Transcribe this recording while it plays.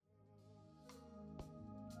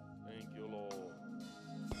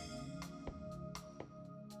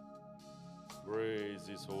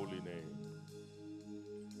His holy name.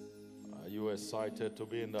 Are you excited to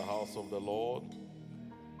be in the house of the Lord?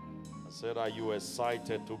 I said, are you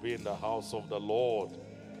excited to be in the house of the Lord?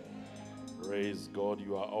 Praise God.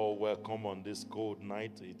 You are all welcome on this cold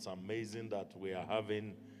night. It's amazing that we are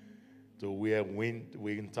having to wear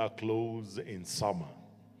winter clothes in summer.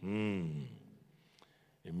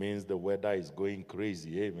 It means the weather is going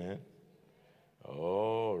crazy, amen?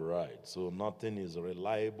 All right. So nothing is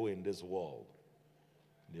reliable in this world.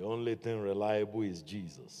 The only thing reliable is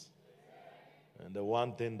Jesus. And the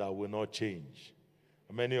one thing that will not change.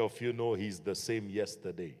 Many of you know He's the same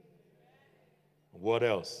yesterday. What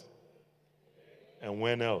else? And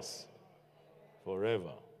when else?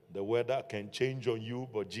 Forever. The weather can change on you,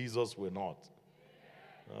 but Jesus will not.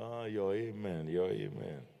 Ah, your amen, your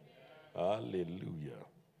amen. Hallelujah.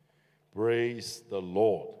 Praise the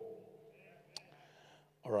Lord.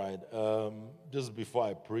 All right. Just before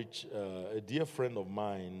I preach, a dear friend of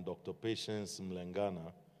mine, Dr. Patience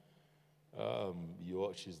Mlengana,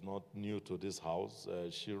 she's not new to this house.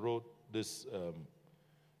 She wrote this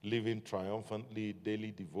Living Triumphantly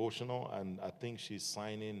daily devotional, and I think she's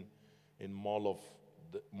signing in Mall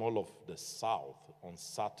of the South on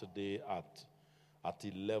Saturday at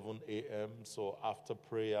 11 a.m. So after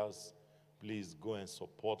prayers, please go and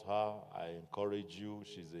support her. I encourage you.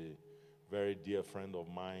 She's a very dear friend of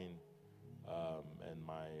mine, and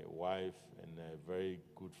my wife, and a very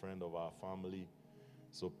good friend of our family.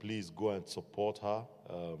 So please go and support her.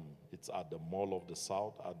 It's at the Mall of the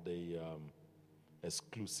South at the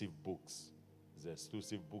Exclusive Books. It's an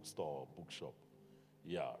exclusive bookstore or bookshop.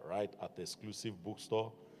 Yeah, right at the Exclusive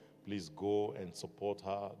Bookstore. Please go and support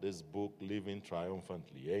her. This book, Living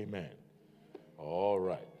Triumphantly. Amen. All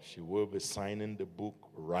right. She will be signing the book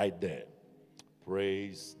right there.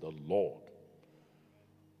 Praise the Lord.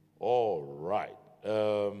 All right.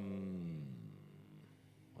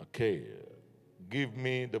 Okay. Give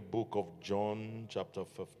me the book of John, chapter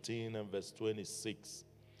 15 and verse 26.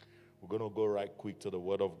 We're going to go right quick to the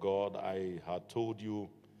Word of God. I had told you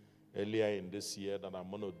earlier in this year that I'm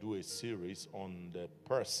going to do a series on the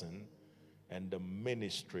person and the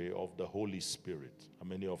ministry of the Holy Spirit. How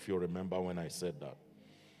many of you remember when I said that?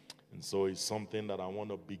 And so it's something that I want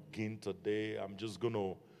to begin today. I'm just going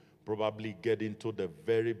to probably get into the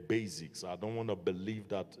very basics. I don't want to believe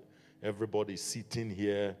that everybody sitting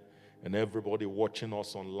here and everybody watching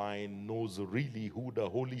us online knows really who the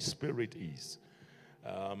Holy Spirit is.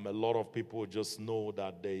 A lot of people just know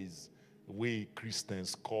that there is, we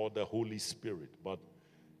Christians call the Holy Spirit, but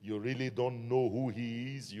you really don't know who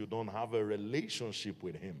He is. You don't have a relationship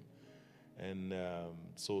with Him. And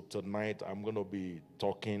so tonight I'm going to be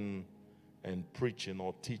talking and preaching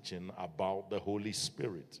or teaching about the Holy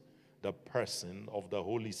Spirit, the person of the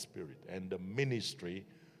Holy Spirit, and the ministry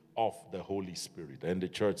of the Holy Spirit. And the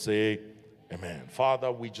church say, amen.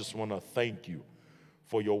 Father, we just want to thank you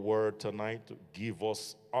for your word tonight. Give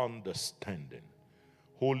us understanding.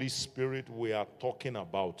 Holy Spirit, we are talking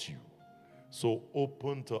about you. So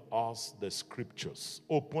open to us the scriptures.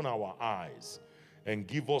 Open our eyes and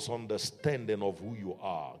give us understanding of who you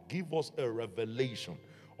are. Give us a revelation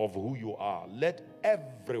of who you are. Let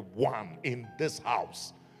everyone in this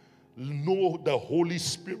house know the Holy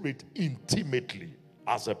Spirit intimately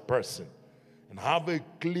as a person and have a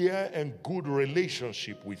clear and good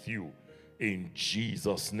relationship with you. In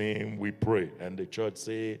Jesus' name we pray. And the church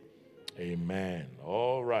say, amen.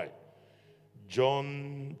 All right.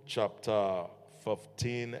 John chapter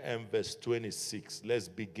 15 and verse 26. Let's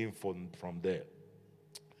begin from there.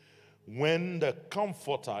 When the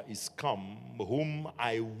Comforter is come, whom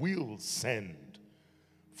I will send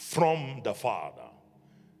from the Father,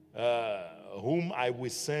 whom I will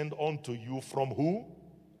send unto you from who?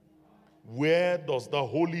 Where does the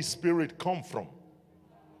Holy Spirit come from?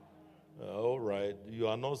 All right. You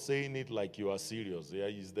are not saying it like you are serious. Yeah?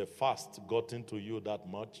 Is the fast gotten to you that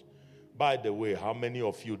much? By the way, how many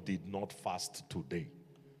of you did not fast today?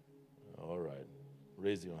 All right.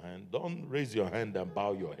 Raise your hand. Don't raise your hand and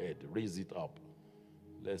bow your head. Raise it up.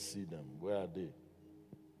 Let's see them. Where are they?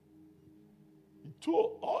 To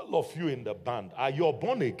all of you in the band, are you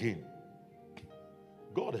born again?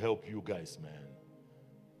 God help you guys, man.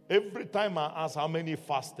 Every time I ask how many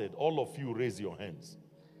fasted, all of you raise your hands.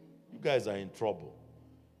 You guys are in trouble.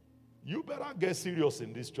 You better get serious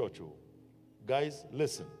in this church. Oh. Guys,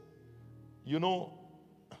 listen. You know,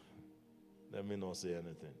 let me not say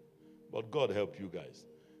anything. But God help you guys.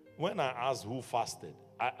 When I ask who fasted,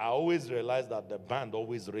 I always realize that the band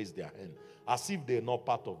always raise their hand as if they're not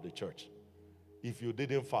part of the church. If you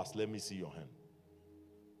didn't fast, let me see your hand.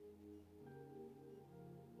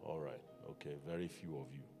 All right. Okay, very few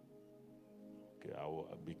of you. Okay,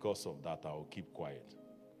 because of that, I will keep quiet.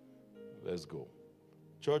 Let's go.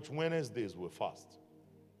 Church, Wednesdays we fast.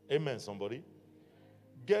 Amen, somebody?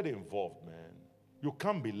 Get involved, man. You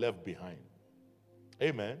can't be left behind.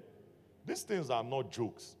 Amen. These things are not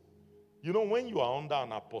jokes. You know, when you are under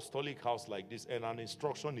an apostolic house like this and an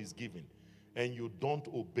instruction is given and you don't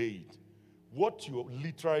obey it, what you're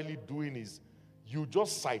literally doing is you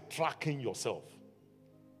just sidetracking yourself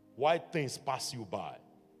while things pass you by.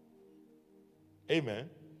 Amen.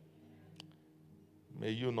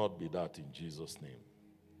 May you not be that in Jesus' name.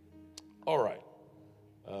 All right.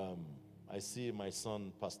 I see my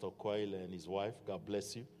son, Pastor Coyle, and his wife. God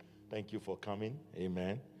bless you. Thank you for coming.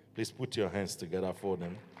 Amen. Please put your hands together for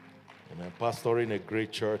them. Amen. Pastoring a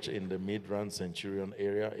great church in the Midland Centurion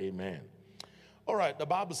area. Amen. All right. The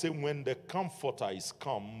Bible says, when the Comforter is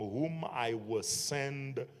come, whom I will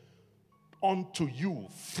send unto you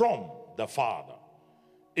from the Father,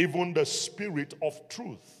 even the Spirit of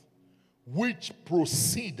truth, which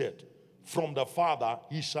proceeded from the Father,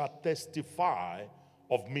 he shall testify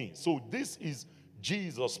of me. So this is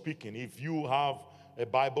Jesus speaking. If you have a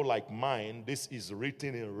Bible like mine, this is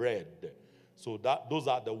written in red. So those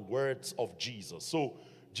are the words of Jesus. So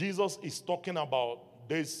Jesus is talking about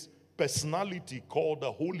this personality called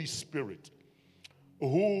the Holy Spirit,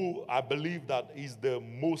 who I believe that is the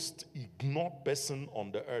most ignored person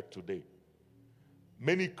on the earth today.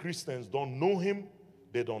 Many Christians don't know him.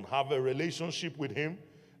 They don't have a relationship with him.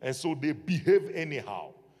 And so they behave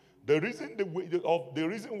anyhow. The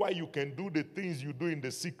reason why you can do the things you do in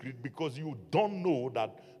the secret, because you don't know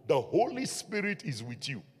that the Holy Spirit is with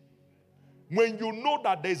you. When you know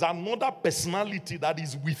that there's another personality that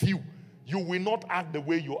is with you, you will not act the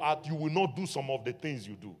way you act. You will not do some of the things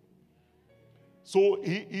you do. So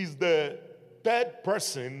he is the third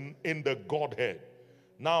person in the Godhead.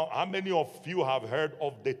 Now, how many of you have heard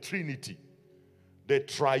of the Trinity? The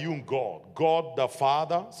triune God. God the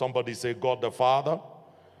Father. Somebody say God the Father.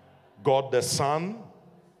 God the Son.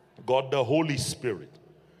 God the Holy Spirit.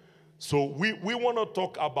 So we want to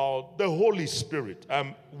talk about the Holy Spirit.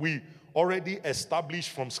 We already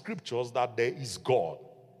established from scriptures that there is God.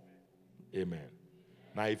 Amen.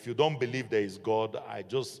 Now, if you don't believe there is God, I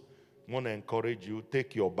just want to encourage you,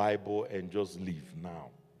 take your Bible and just leave now.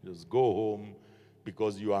 Just go home,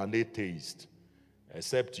 because you are an atheist,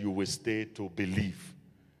 except you will stay to believe.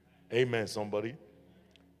 Amen, somebody?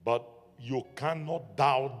 But you cannot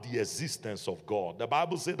doubt the existence of God. The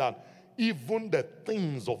Bible says that even the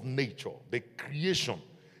things of nature, the creation,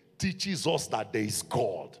 teaches us that there is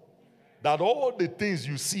God. That all the things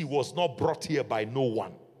you see was not brought here by no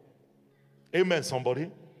one. Amen,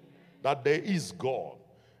 somebody? That there is God.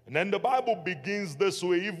 And then the Bible begins this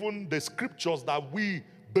way, even the scriptures that we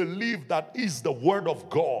believe that is the word of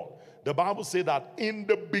God. The Bible says that in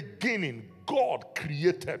the beginning, God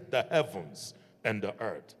created the heavens and the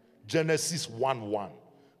earth. Genesis 1:1.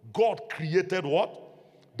 God created what?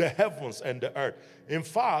 The heavens and the earth. In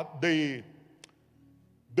fact, the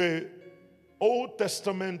Old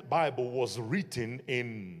Testament Bible was written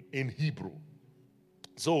in Hebrew.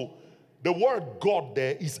 So the word God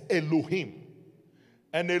there is Elohim.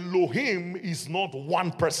 And Elohim is not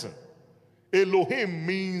one person. Elohim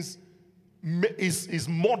means is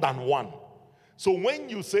more than one. So when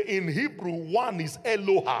you say in Hebrew, one is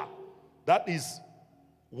Eloha, that is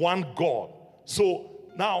one God. So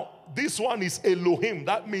now this one is Elohim.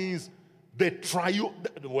 That means the triune.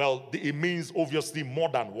 Well, it means obviously more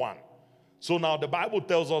than one. So now the Bible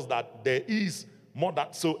tells us that there is more than.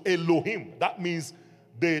 So Elohim, that means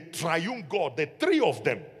the triune God, the three of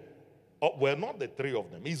them. Well, not the three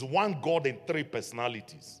of them. He's one God in three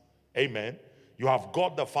personalities. Amen. You have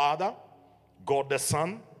God the Father, God the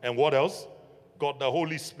Son, and what else? God the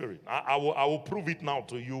Holy Spirit. I will prove it now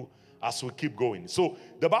to you as we keep going. So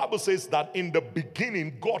the Bible says that in the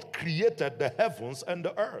beginning, God created the heavens and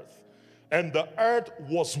the earth. And the earth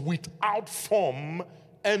was without form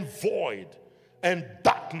and void, and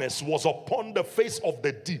darkness was upon the face of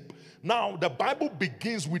the deep. Now, the Bible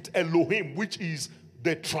begins with Elohim, which is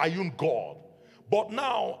the triune God. But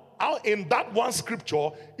now, in that one scripture,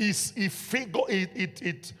 it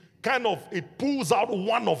pulls out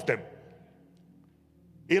one of them.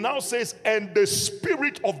 It now says, and the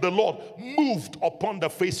Spirit of the Lord moved upon the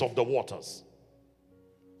face of the waters.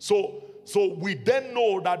 So we then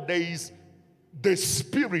know that there is the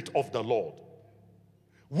Spirit of the Lord,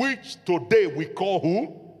 which today we call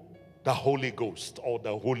who? The Holy Ghost or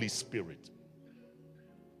the Holy Spirit.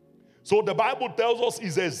 So the Bible tells us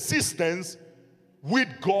his existence with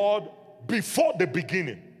God before the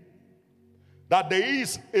beginning. That there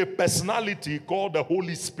is a personality called the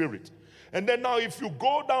Holy Spirit. And then now if you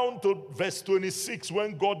go down to verse 26,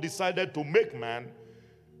 when God decided to make man,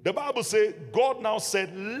 the Bible says, God now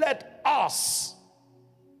said, let us.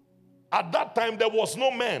 At that time, there was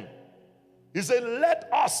no man. He said, let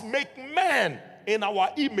us make man in our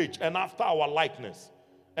image and after our likeness,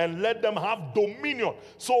 and let them have dominion.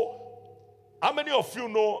 So, how many of you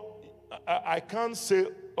know, I can't say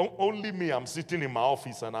only me, I'm sitting in my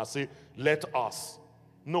office and I say, let us.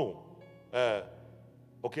 No.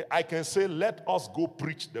 Okay, I can say, let us go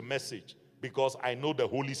preach the message because I know the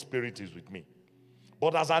Holy Spirit is with me.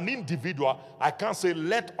 But as an individual, I can't say,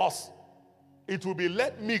 let us. It will be,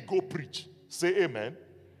 let me go preach. Say amen.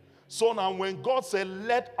 So now when God said,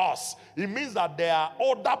 let us, it means that there are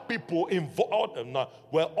other people involved,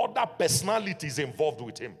 other personalities involved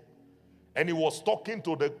with him. And he was talking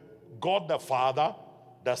to the God the Father,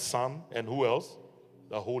 the Son, and who else?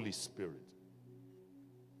 The Holy Spirit.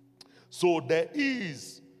 So there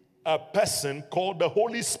is a person called the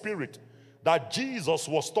Holy Spirit that Jesus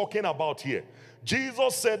was talking about here.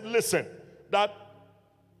 Jesus said, listen, that,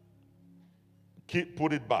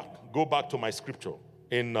 put it back, go back to my scripture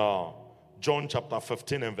in John chapter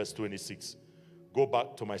 15 and verse 26. Go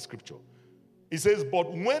back to my scripture. It says,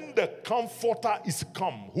 but when the Comforter is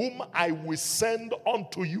come, whom I will send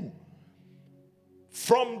unto you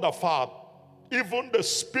from the Father, even the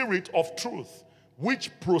Spirit of truth, which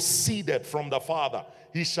proceeded from the Father,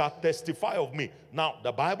 he shall testify of me. Now,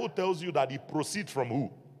 the Bible tells you that he proceeds from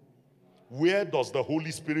who? Where does the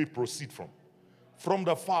Holy Spirit proceed from? From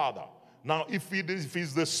the Father. Now, if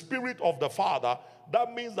it's the Spirit of the Father,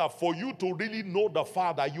 that means that for you to really know the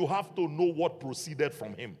Father, you have to know what proceeded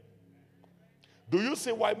from him. Do you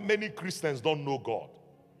see why many Christians don't know God?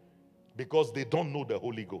 Because they don't know the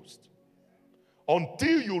Holy Ghost.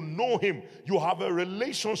 Until you know him, you have a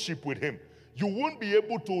relationship with him, you won't be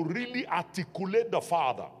able to really articulate the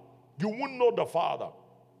Father. You won't know the Father.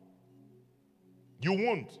 You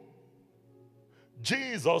won't.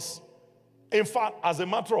 Jesus, in fact, as a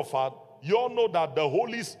matter of fact, you all know that the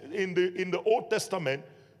Holy, in the Old Testament,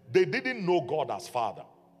 they didn't know God as Father.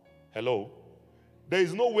 Hello? There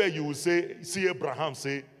is nowhere you will see Abraham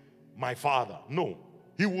say, my father. No.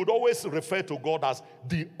 He would always refer to God as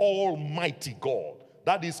the Almighty God.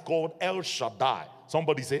 That is called El Shaddai.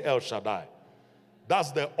 Somebody say El Shaddai.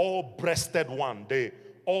 That's the all-breasted one, the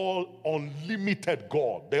all-unlimited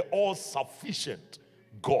God, the all-sufficient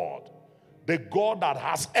God, the God that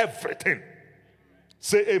has everything.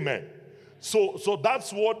 Say amen. So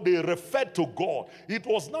that's what they referred to God. It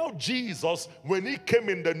was now Jesus, when he came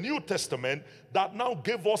in the New Testament, that now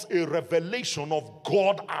gave us a revelation of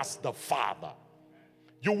God as the Father.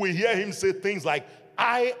 You will hear him say things like,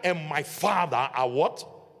 I and my Father are what?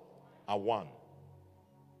 Are one.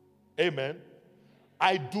 Amen.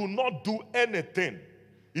 I do not do anything.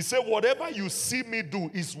 He said, whatever you see me do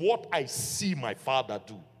is what I see my Father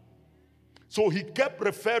do. So he kept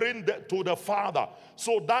referring to the Father.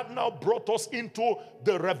 So that now brought us into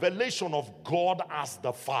the revelation of God as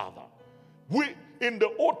the Father. In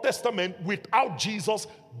the Old Testament, without Jesus,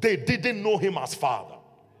 they didn't know him as Father.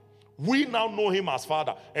 We now know him as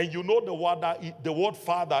Father. And you know the word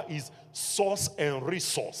Father is source and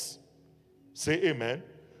resource. Say amen.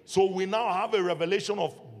 So we now have a revelation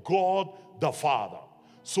of God the Father.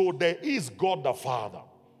 So there is God the Father.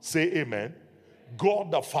 Say amen.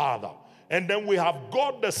 God the Father. And then we have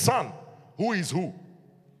God the Son. Who is who?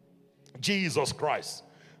 Jesus Christ.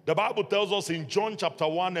 The Bible tells us in John chapter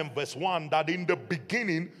 1 and verse 1 that in the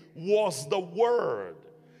beginning was the Word.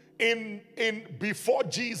 Before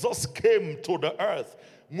Jesus came to the earth,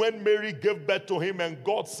 when Mary gave birth to him and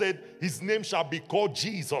God said his name shall be called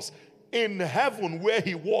Jesus, in heaven where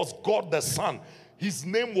he was, God the Son, his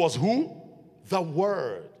name was who? The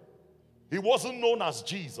Word. He wasn't known as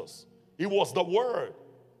Jesus. He was the Word.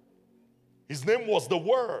 His name was the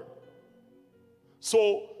Word.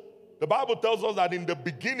 So the Bible tells us that in the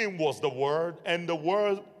beginning was the Word, and the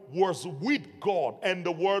Word was with God, and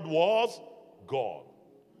the Word was God.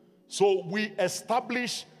 So we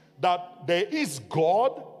establish that there is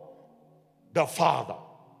God the Father.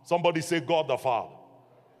 Somebody say God the Father.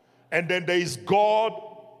 And then there is God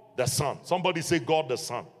the Son. Somebody say God the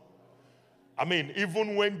Son. I mean,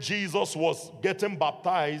 even when Jesus was getting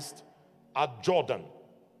baptized at Jordan,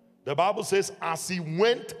 the Bible says as he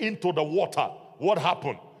went into the water, what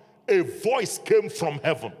happened? A voice came from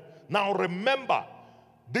heaven. Now remember,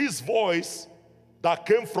 this voice that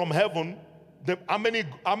came from heaven, how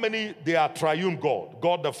many they are triune God?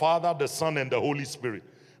 God the Father, the Son, and the Holy Spirit.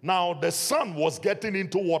 Now the Son was getting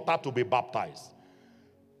into water to be baptized.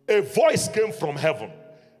 A voice came from heaven,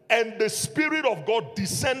 and the Spirit of God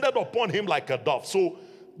descended upon him like a dove. So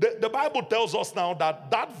the Bible tells us now that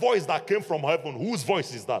that voice that came from heaven, whose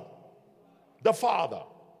voice is that? The Father.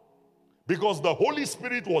 Because the Holy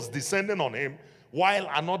Spirit was descending on him while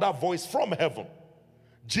another voice from heaven.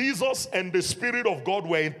 Jesus and the Spirit of God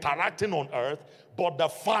were interacting on earth, but the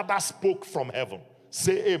Father spoke from heaven.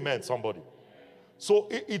 Say amen, somebody. So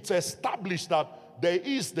it's established that there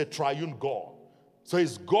is the triune God. So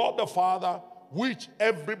it's God the Father, which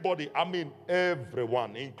everybody, I mean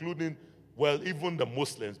everyone, including, well, even the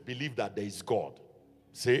Muslims believe that there is God.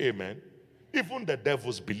 Say amen. Even the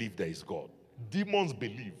devils believe there is God. Demons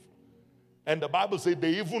believe. And the Bible says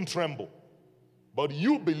they even tremble. But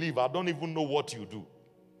you believe, I don't even know what you do.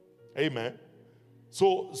 Amen.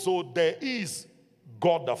 So there is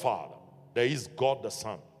God the Father. There is God the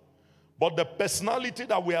Son. But the personality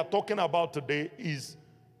that we are talking about today is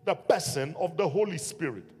the person of the Holy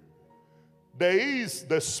Spirit. There is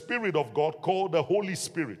the Spirit of God called the Holy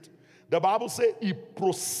Spirit. The Bible says he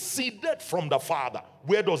proceeded from the Father.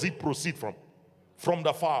 Where does he proceed from? From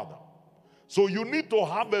the Father. So you need to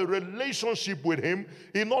have a relationship with him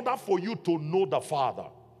in order for you to know the Father.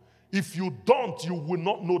 If you don't, you will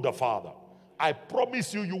not know the Father. I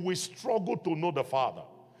promise you, you will struggle to know the Father.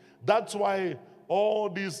 That's why all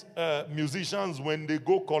these musicians, when they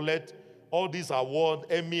go collect all these awards,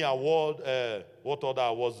 Emmy Award, what other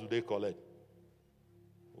awards do they collect?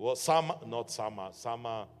 Well,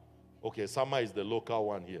 Sama. Okay, Sama is the local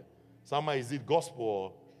one here. Sama, is it gospel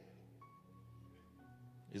or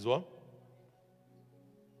is what?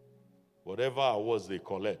 Whatever awards they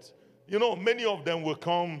collect. You know, many of them will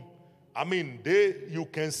come. I mean, you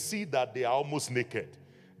can see that they are almost naked.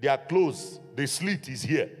 Their clothes, the slit is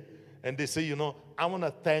here. And they say, you know, I want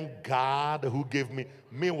to thank God who gave me.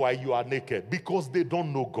 Meanwhile, you are naked because they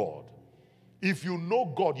don't know God. If you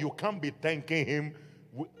know God, you can't be thanking him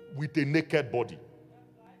with a naked body.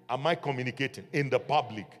 Am I communicating? In the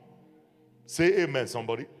public. Say amen,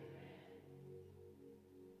 somebody.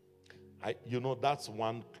 That's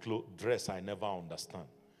one dress I never understand.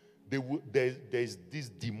 There's these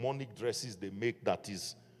demonic dresses they make that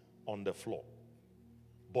is on the floor.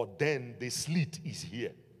 But then the slit is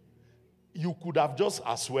here. You could have just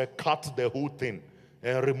as well cut the whole thing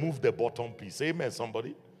and remove the bottom piece. Amen,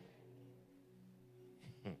 somebody?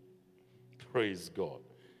 Praise God.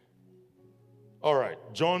 All right,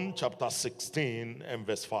 John chapter 16 and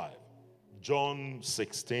verse 5. John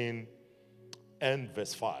 16 and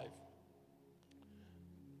verse 5.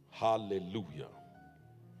 Hallelujah.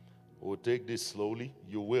 We'll take this slowly.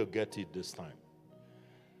 You will get it this time.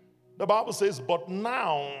 The Bible says, but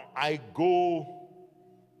now I go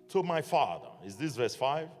to my Father. Is this verse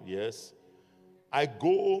 5? Yes. I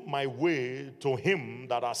go my way to him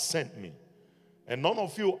that has sent me. And none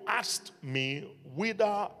of you asked me,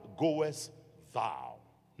 whither goest thou?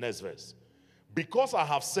 Next verse. Because I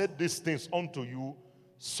have said these things unto you,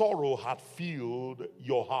 sorrow hath filled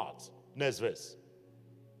your heart. Next verse.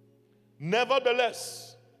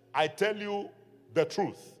 Nevertheless, I tell you the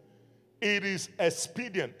truth. It is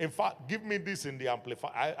expedient. In fact, give me this in the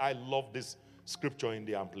Amplified. I love this scripture in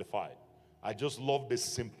the Amplified. I just love the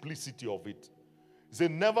simplicity of it. He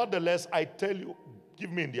said, nevertheless, I tell you,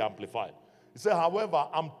 give me in the Amplified. He said, however,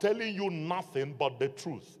 I'm telling you nothing but the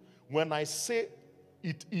truth. When I say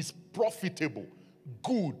it is profitable,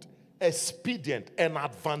 good, expedient, and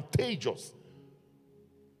advantageous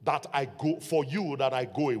that I go for you, that I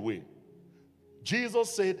go away.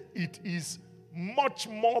 Jesus said it is much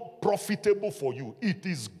more profitable for you. It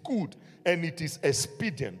is good and it is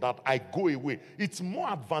expedient that I go away. It's more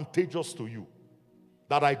advantageous to you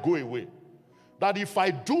that I go away. That if I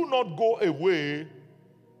do not go away,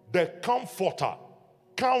 the comforter,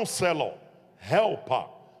 counselor, helper,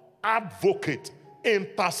 advocate,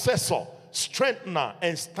 intercessor, strengthener,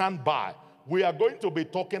 and standby. We are going to be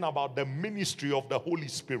talking about the ministry of the Holy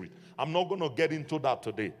Spirit. I'm not going to get into that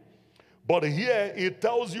today. But here it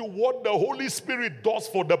tells you what the Holy Spirit does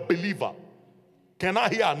for the believer. Can I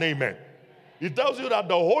hear an amen? It tells you that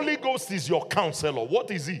the Holy Ghost is your counselor.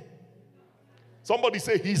 What is he? Somebody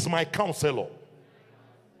say, he's my counselor.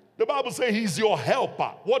 The Bible says he's your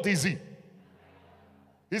helper. What is he?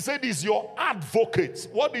 He said he's your advocate.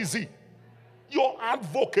 What is he? Your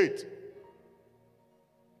advocate.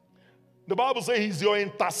 The Bible says he's your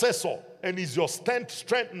intercessor and he's your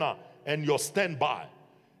strengthener and your standby.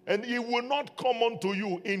 And he will not come unto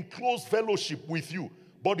you in close fellowship with you.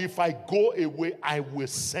 But if I go away, I will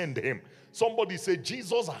send him. Somebody say,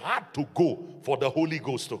 Jesus had to go for the Holy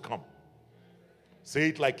Ghost to come. Say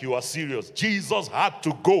it like you are serious. Jesus had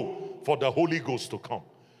to go for the Holy Ghost to come.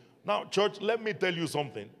 Now, church, let me tell you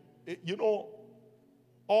something. You know,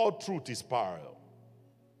 all truth is parallel.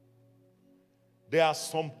 There are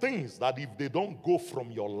some things that if they don't go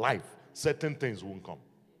from your life, certain things won't come.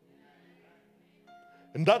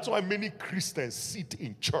 And that's why many Christians sit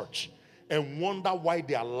in church and wonder why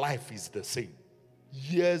their life is the same.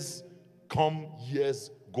 Years come,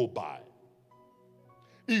 years go by.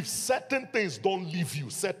 If certain things don't leave you,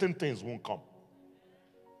 certain things won't come.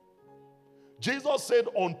 Jesus said,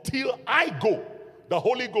 until I go, the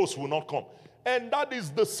Holy Ghost will not come. And that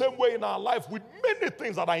is the same way in our life with many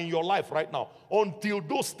things that are in your life right now. Until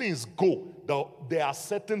those things go, there are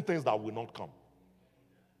certain things that will not come.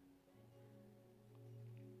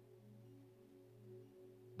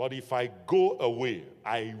 But if I go away,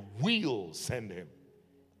 I will send him.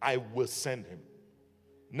 I will send him.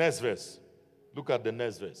 Next verse. Look at the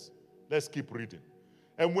next verse. Let's keep reading.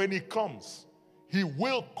 And when he comes, he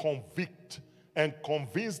will convict and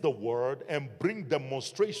convince the world and bring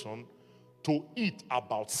demonstration to it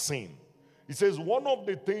about sin. He says one of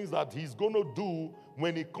the things that he's going to do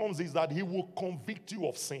when he comes is that he will convict you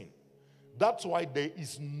of sin. That's why there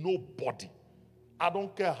is nobody. I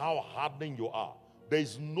don't care how hardened you are. There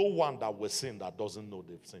is no one that will sin that doesn't know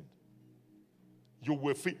they've sinned. You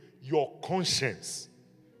will feel your conscience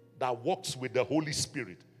that works with the Holy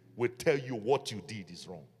Spirit will tell you what you did is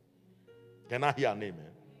wrong. Can I hear an amen?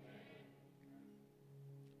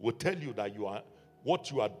 Will tell you that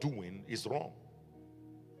what you are doing is wrong.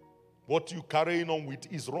 What you carrying on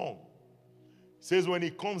with is wrong. It says when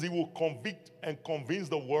he comes, he will convict and convince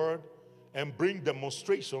the world and bring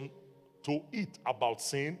demonstration to it about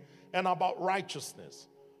sin and about righteousness,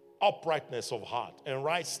 uprightness of heart, and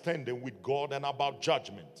right standing with God, and about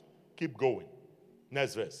judgment. Keep going.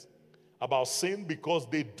 Next verse. About sin, because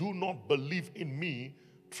they do not believe in me,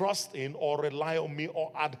 trust in or rely on me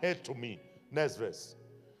or adhere to me. Next verse.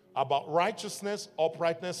 About righteousness,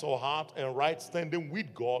 uprightness of heart, and right standing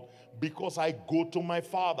with God, because I go to my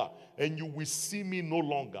Father, and you will see me no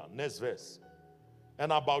longer. Next verse.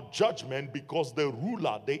 And about judgment, because the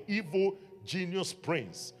ruler, the evil genius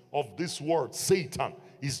prince of this world, Satan,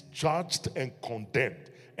 is judged and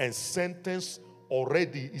condemned, and sentence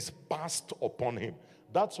already is passed upon him.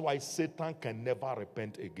 That's why Satan can never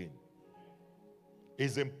repent again.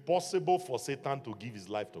 It's impossible for Satan to give his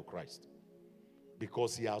life to Christ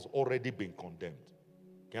because he has already been condemned.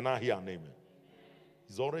 Can I hear an amen?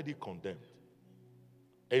 He's already condemned.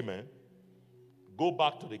 Amen. Go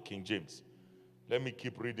back to the King James. Let me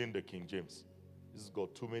keep reading the King James. This has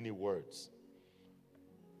got too many words.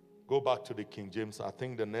 Go back to the King James. I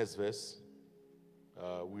think the next verse,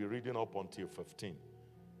 we're reading up until 15.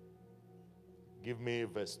 Give me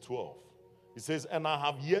verse 12. It says, and I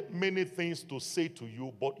have yet many things to say to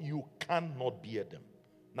you, but you cannot bear them.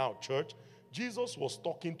 Now, church, Jesus was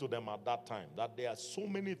talking to them at that time that there are so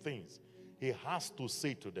many things he has to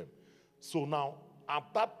say to them. So now,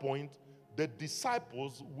 at that point, the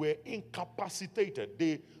disciples were incapacitated.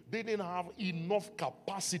 They didn't have enough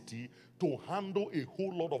capacity to handle a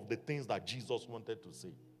whole lot of the things that Jesus wanted to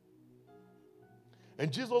say.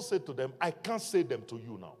 And Jesus said to them, I can't say them to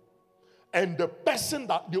you now. And the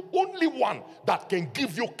only one that can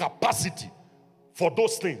give you capacity for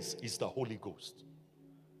those things is the Holy Ghost.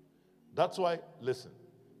 That's why, listen,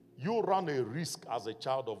 you run a risk as a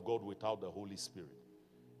child of God without the Holy Spirit.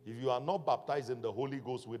 If you are not baptized in the Holy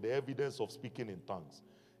Ghost with the evidence of speaking in tongues,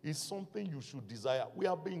 it's something you should desire. We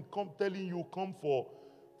have been telling you, come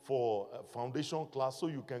for a foundation class so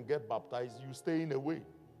you can get baptized. You stay in a way.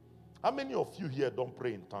 How many of you here don't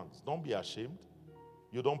pray in tongues? Don't be ashamed.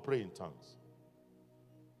 You don't pray in tongues.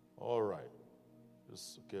 All right.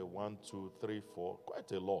 Okay, 1, 2, 3, 4.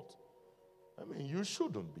 Quite a lot. I mean, you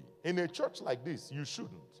shouldn't be. In a church like this, you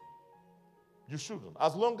shouldn't. You shouldn't.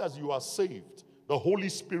 As long as you are saved, the Holy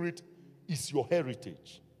Spirit is your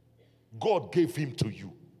heritage. God gave him to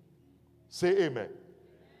you. Say amen.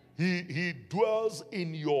 He dwells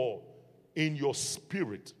in your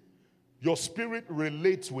spirit. Your spirit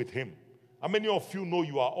relates with him. How many of you know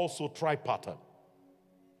you are also tripartite?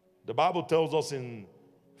 The Bible tells us in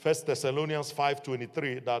 1 Thessalonians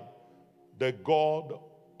 5:23 that the God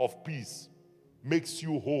of peace makes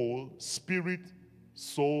you whole, spirit,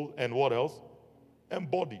 soul, and what else? And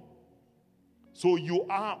body. So you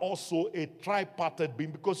are also a tripartite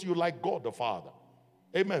being because you like God the Father.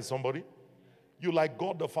 Amen, somebody? You like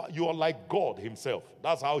God the Father. You are like God himself.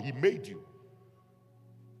 That's how he made you.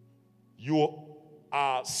 You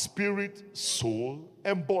are spirit, soul,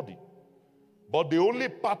 and body. But the only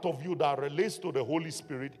part of you that relates to the Holy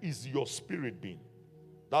Spirit is your spirit being.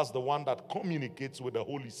 That's the one that communicates with the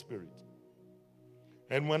Holy Spirit.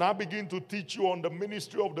 And when I begin to teach you on the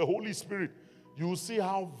ministry of the Holy Spirit, you will see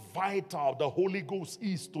how vital the Holy Ghost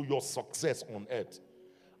is to your success on earth.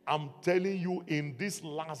 I'm telling you, in these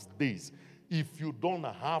last days, if you don't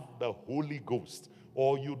have the Holy Ghost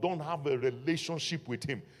or you don't have a relationship with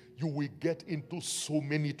him, you will get into so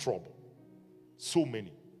many trouble. So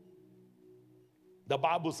many. The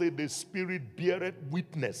Bible says the Spirit beareth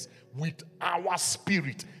witness with our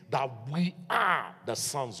spirit that we are the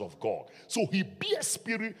sons of God. So he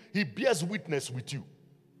bears witness with you.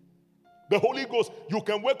 The Holy Ghost, you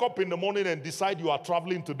can wake up in the morning and decide you are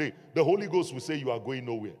traveling today. The Holy Ghost will say you are going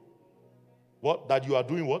nowhere. What? That you are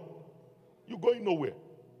doing what? You're going nowhere.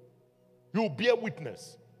 You bear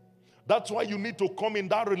witness. That's why you need to come in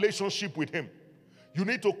that relationship with him. You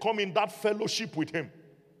need to come in that fellowship with him.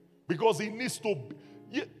 Because he needs to,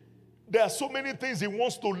 there are so many things he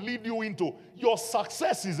wants to lead you into. Your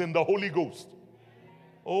success is in the Holy Ghost.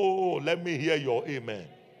 Oh, let me hear your amen.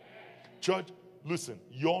 Church, listen,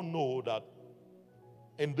 you all know that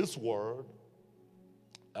in this world,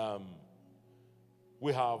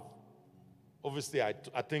 we have, obviously, I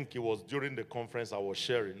think it was during the conference I was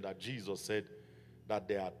sharing that Jesus said that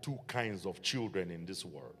there are two kinds of children in this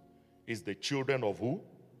world. It's the children of who?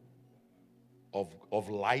 Of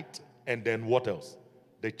light, and then what else?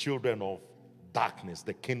 The children of darkness,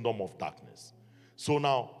 the kingdom of darkness. So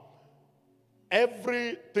now,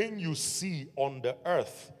 everything you see on the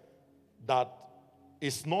earth that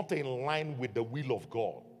is not in line with the will of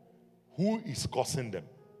God, who is causing them?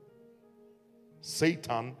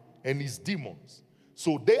 Satan and his demons.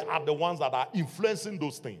 So they are the ones that are influencing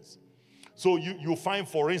those things. So you find,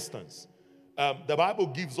 for instance, the Bible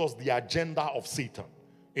gives us the agenda of Satan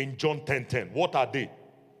in John 10:10. What are they?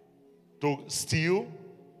 To steal,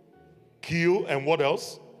 kill, and what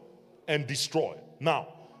else? And destroy. Now,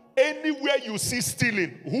 anywhere you see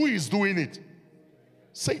stealing, who is doing it?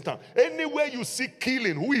 Satan. Anywhere you see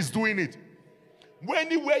killing, who is doing it?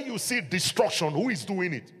 Anywhere you see destruction, who is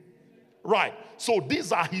doing it? Right. So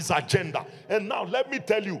these are his agenda. And now let me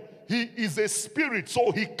tell you, he is a spirit,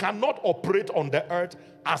 so he cannot operate on the earth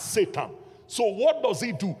as Satan. So what does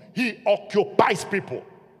he do? He occupies people.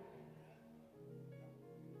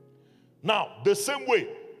 Now, the same way,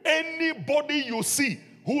 anybody you see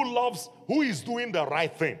who is doing the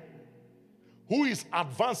right thing, who is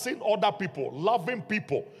advancing other people, loving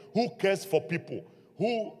people, who cares for people,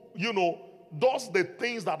 who, does the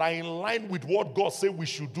things that are in line with what God said we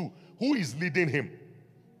should do, who is leading him?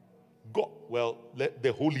 God,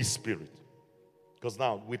 the Holy Spirit. Because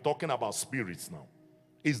now we're talking about spirits now.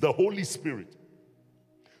 It's the Holy Spirit.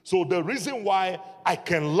 So the reason why I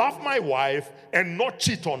can love my wife and not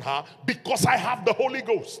cheat on her, because I have the Holy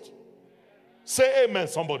Ghost. Say amen,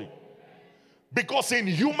 somebody. Because in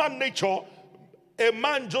human nature, a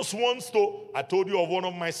man just wants to, I told you of one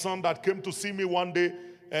of my sons that came to see me one day,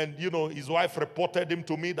 and his wife reported him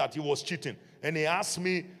to me that he was cheating. And he asked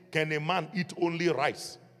me, can a man eat only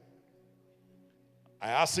rice? I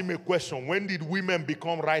asked him a question, when did women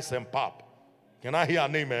become rice and pap? Can I hear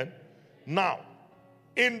an amen? Now,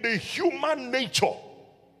 in the human nature,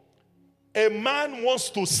 a man wants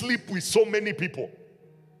to sleep with so many people.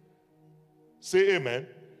 Say amen.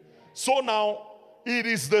 So now, it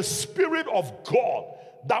is the Spirit of God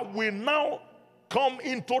that will now come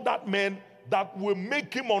into that man, that will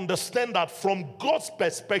make him understand that from God's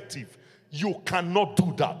perspective, you cannot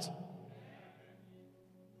do that.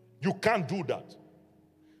 You can't do that.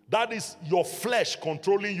 That is your flesh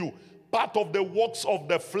controlling you. Part of the works of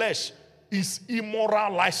the flesh is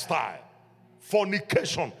immoral lifestyle,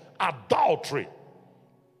 fornication, adultery,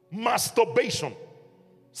 masturbation.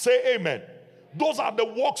 Say amen. Those are the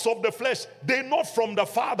works of the flesh. They're not from the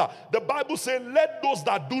Father. The Bible says, let those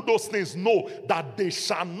that do those things know that they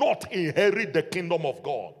shall not inherit the kingdom of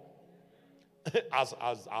God. As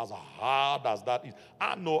hard as that is.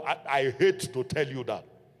 I know, I hate to tell you that.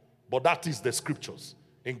 But that is the scriptures.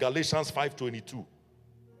 In Galatians 5:22.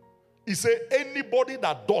 He said, anybody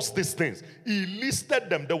that does these things, he listed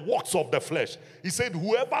them, the works of the flesh. He said,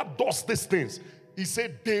 whoever does these things, he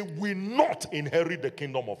said, they will not inherit the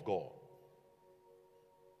kingdom of God.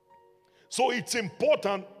 So it's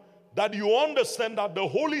important that you understand that the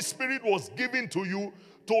Holy Spirit was given to you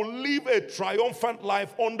to live a triumphant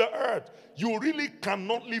life on the earth. You really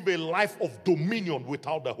cannot live a life of dominion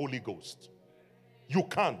without the Holy Ghost. You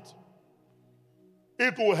can't.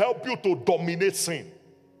 It will help you to dominate sin.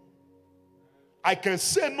 I can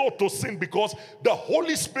say no to sin because the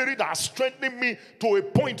Holy Spirit has strengthened me to a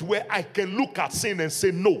point where I can look at sin and say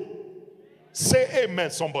no. Say amen,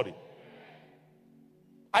 somebody.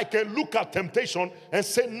 I can look at temptation and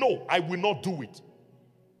say no, I will not do it.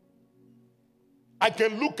 I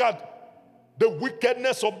can look at the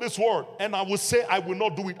wickedness of this world and I will say I will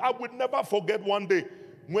not do it. I will never forget one day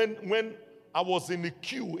when I was in the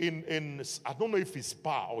queue in I don't know if it's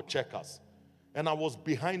Spa or Checkers. And I was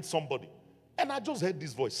behind somebody. And I just heard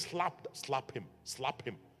this voice, slap him, slap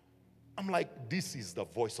him. I'm like, this is the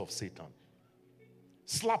voice of Satan.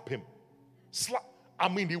 Slap him. Slap. I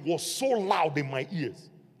mean, it was so loud in my ears.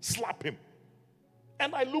 Slap him.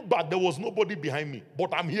 And I look back, there was nobody behind me.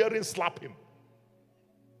 But I'm hearing slap him.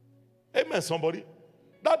 Amen, somebody.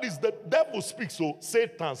 That is the devil speaks, so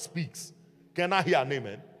Satan speaks. Can I hear an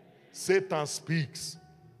amen? Satan speaks.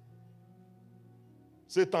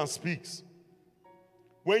 Satan speaks.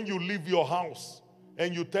 When you leave your house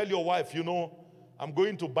and you tell your wife, you know, I'm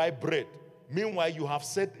going to buy bread. Meanwhile, you have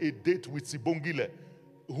set a date with Sibongile.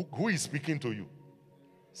 Who is speaking to you?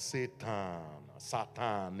 Satan.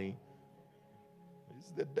 Satani.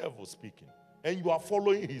 It's the devil speaking. And you are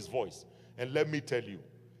following his voice. And let me tell you,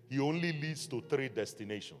 he only leads to 3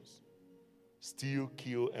 destinations. Steal,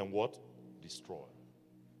 kill, and what? Destroy.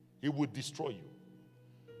 He will destroy you.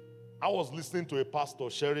 I was listening to a pastor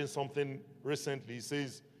sharing something recently. He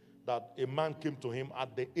says that a man came to him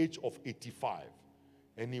at the age of 85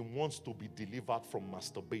 and he wants to be delivered from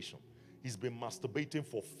masturbation. He's been masturbating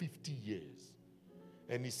for 50 years.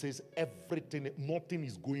 And he says, nothing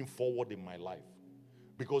is going forward in my life.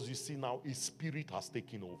 Because you see now, his spirit has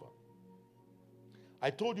taken over. I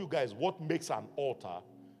told you guys, what makes an altar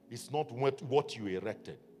is not what you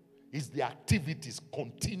erected. It's the activities,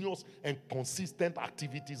 continuous and consistent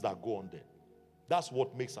activities that go on there. That's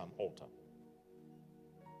what makes an altar.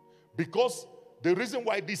 Because the reason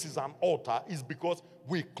why this is an altar is because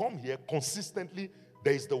we come here consistently.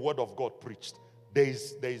 There is the word of God preached. There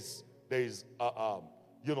is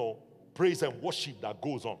praise and worship that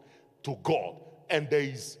goes on to God. And there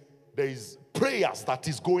is prayers that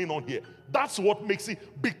is going on here. That's what makes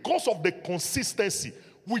it, because of the consistency.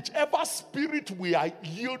 Whichever spirit we are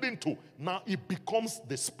yielding to, now it becomes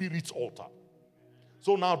the spirit's altar.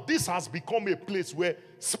 So now this has become a place where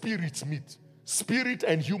spirits meet. Spirit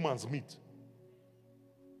and humans meet.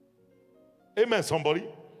 Amen, somebody?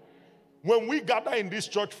 When we gather in this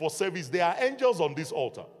church for service, there are angels on this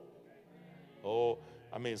altar. Oh,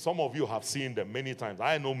 I mean, some of you have seen them many times.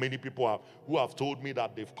 I know many people who have told me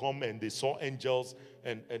that they've come and they saw angels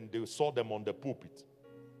and they saw them on the pulpit.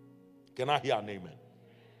 Can I hear an amen?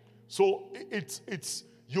 So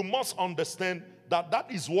you must understand that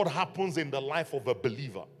is what happens in the life of a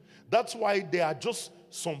believer. That's why there are just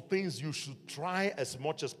some things you should try as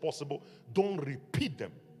much as possible. Don't repeat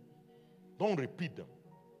them. Don't repeat them.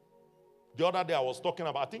 The other day I was talking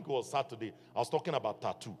about, I think it was Saturday, I was talking about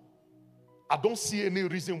tattoo. I don't see any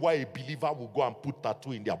reason why a believer will go and put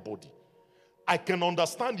tattoo in their body. I can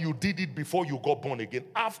understand you did it before you got born again.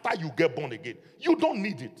 After you get born again, you don't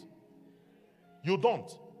need it. You don't.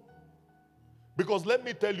 Because let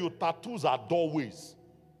me tell you, tattoos are doorways.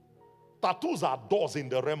 Tattoos are doors in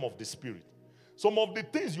the realm of the spirit. Some of the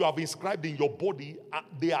things you have inscribed in your body,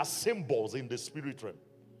 they are symbols in the spirit realm.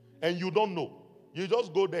 And you don't know. You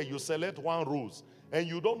just go there, you select one rose, and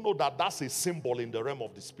you don't know that that's a symbol in the realm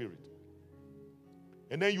of the spirit.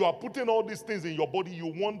 And then you are putting all these things in your body,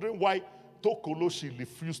 you're wondering why Tokoloshi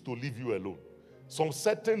refused to leave you alone. Some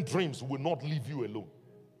certain dreams will not leave you alone.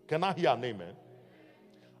 Can I hear an amen?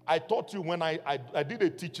 I taught you when I did a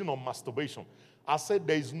teaching on masturbation. I said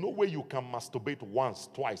there is no way you can masturbate once,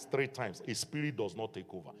 twice, 3 times. A spirit does not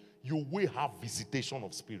take over. You will have visitation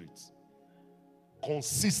of spirits.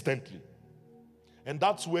 Consistently. And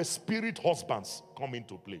that's where spirit husbands come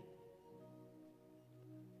into play.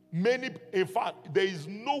 In fact, there is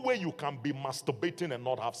no way you can be masturbating and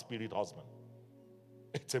not have spirit husband.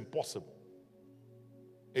 It's impossible.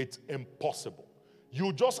 It's impossible.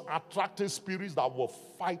 You just attracting spirits that will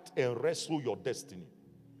fight and wrestle your destiny.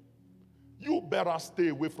 You better stay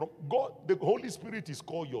away from God. The Holy Spirit is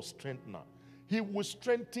called your strengthener. He will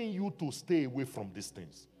strengthen you to stay away from these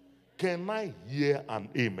things. Can I hear an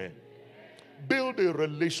amen? Build a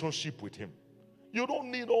relationship with him. You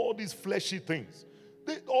don't need all these fleshy things.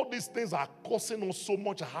 All these things are causing us so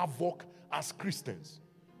much havoc as Christians.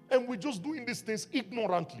 And we're just doing these things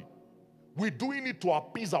ignorantly. We're doing it to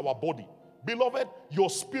appease our body. Beloved, your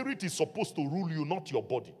spirit is supposed to rule you, not your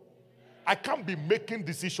body. I can't be making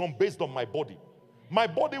decisions based on my body. My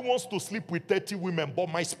body wants to sleep with 30 women, but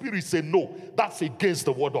my spirit says, no, that's against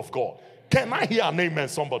the word of God. Can I hear an amen,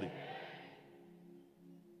 somebody?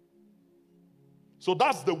 So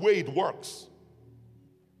that's the way it works.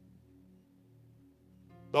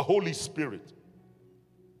 The Holy Spirit.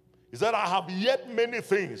 He said, I have yet many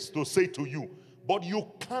things to say to you, but you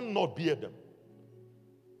cannot bear them.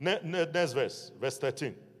 Next verse, verse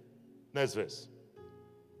 13. Next verse.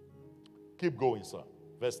 Keep going, sir.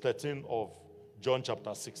 Verse 13 of John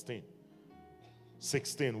chapter 16.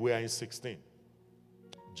 16. We are in 16.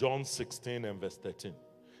 John 16 and verse 13.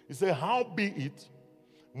 He said, how be it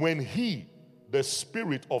when he, the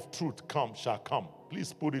Spirit of truth, shall come.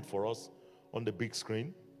 Please put it for us on the big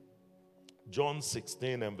screen. John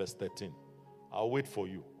 16 and verse 13. I'll wait for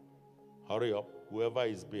you. Hurry up. Whoever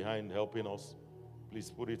is behind helping us,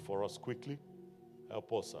 please put it for us quickly.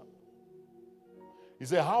 Help us, sir. He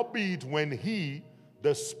said, how be it when he,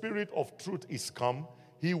 the Spirit of truth, is come,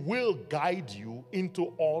 he will guide you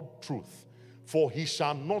into all truth. For he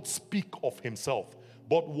shall not speak of himself,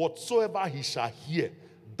 but whatsoever he shall hear,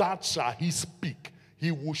 that shall he speak.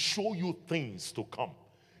 He will show you things to come.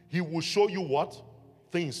 He will show you what?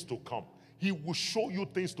 Things to come. He will show you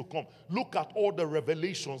things to come. Look at all the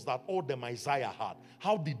revelations that all the Messiah had.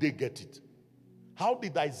 How did they get it? How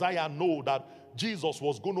did Isaiah know that Jesus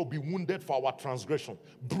was going to be wounded for our transgression,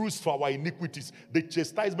 bruised for our iniquities? The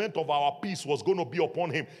chastisement of our peace was going to be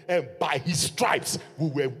upon him, and by his stripes we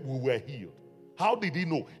were healed. How did he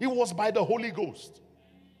know? It was by the Holy Ghost.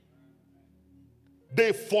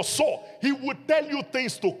 They foresaw. He would tell you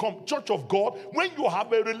things to come. Church of God, when you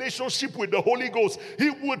have a relationship with the Holy Ghost, he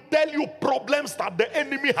would tell you problems that the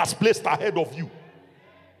enemy has placed ahead of you.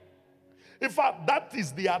 In fact, that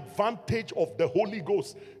is the advantage of the Holy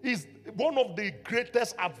Ghost. Is one of the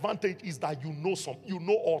greatest advantages is that you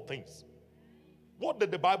know all things. What did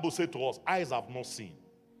the Bible say to us? Eyes have not seen.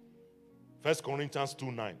 1 Corinthians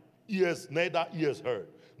 2:9. Neither ears heard,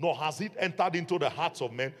 nor has it entered into the hearts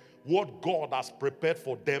of men what God has prepared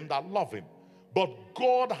for them that love him. But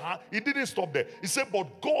God, he didn't stop there. He said,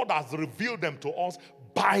 but God has revealed them to us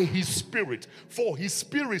by his Spirit. For his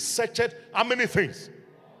Spirit searcheth how many things?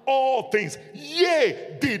 All things.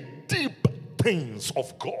 Yea, the deep things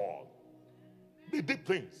of God. The deep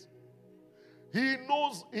things. He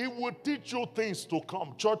knows he will teach you things to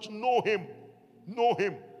come. Church, know him. Know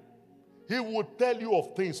him. He will tell you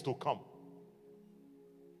of things to come.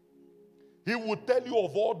 He will tell you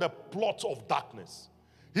of all the plots of darkness.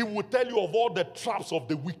 He will tell you of all the traps of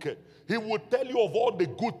the wicked. He will tell you of all the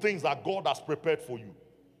good things that God has prepared for you.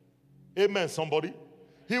 Amen, somebody?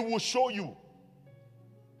 He will show you.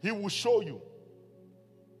 He will show you.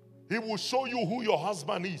 He will show you who your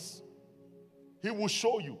husband is. He will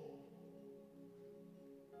show you.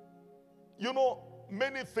 You know,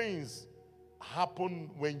 many things happen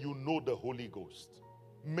when you know the Holy Ghost.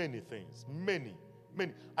 Many things. Many.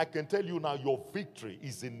 I can tell you now, your victory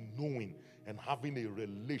is in knowing and having a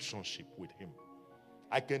relationship with him.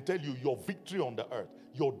 I can tell you, your victory on the earth,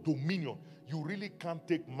 your dominion, you really can't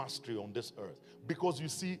take mastery on this earth. Because you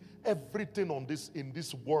see, everything in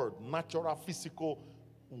this world, natural, physical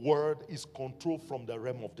world, is controlled from the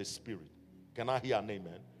realm of the spirit. Can I hear an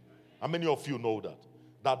amen? How many of you know that?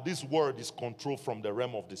 That this world is controlled from the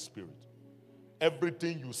realm of the spirit.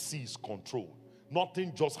 Everything you see is controlled.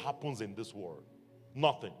 Nothing just happens in this world.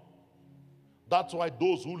 Nothing. That's why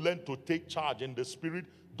those who learn to take charge in the spirit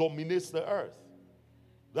dominates the earth.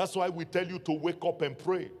 That's why we tell you to wake up and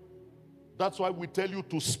pray. That's why we tell you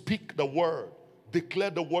to speak the word.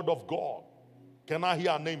 Declare the word of God. Can I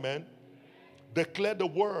hear an amen? Declare the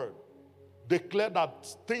word. Declare that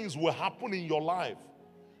things will happen in your life.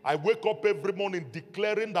 I wake up every morning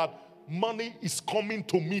declaring that money is coming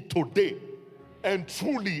to me today. And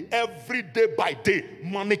truly, every day by day,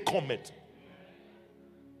 money cometh.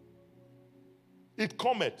 It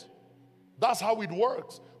cometh. That's how it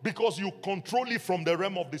works. Because you control it from the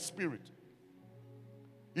realm of the spirit.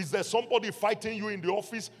 Is there somebody fighting you in the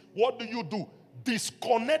office? What do?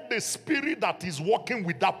 Disconnect the spirit that is working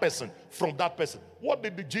with that person from that person. What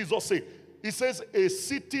did Jesus say? He says, a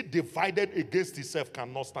city divided against itself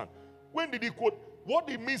cannot stand. When did he quote? What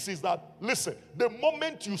it means is that, listen, the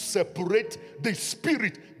moment you separate the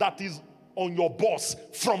spirit that is on your boss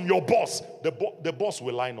from your boss, the boss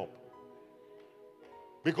will line up.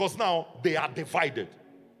 Because now they are divided.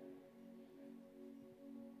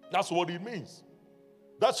 That's what it means.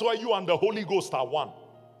 That's why you and the Holy Ghost are one.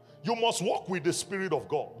 You must walk with the Spirit of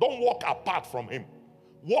God. Don't walk apart from him.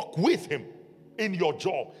 Walk with him in your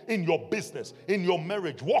job, in your business, in your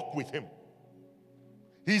marriage. Walk with him.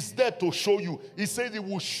 He's there to show you. He says he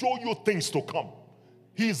will show you things to come.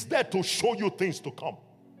 He's there to show you things to come.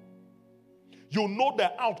 You know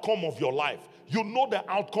the outcome of your life. You know the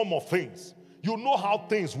outcome of things. You know how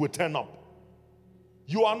things will turn up.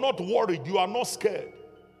 You are not worried. You are not scared.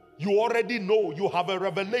 You already know. You have a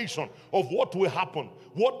revelation of what will happen.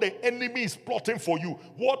 What the enemy is plotting for you.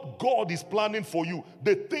 What God is planning for you.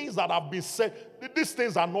 The things that have been said. These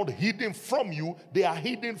things are not hidden from you. They are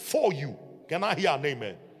hidden for you. Can I hear an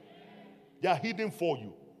amen? They are hidden for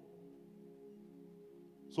you.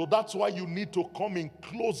 So that's why you need to come in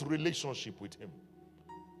close relationship with him.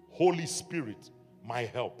 Holy Spirit, my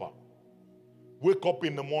helper. Wake up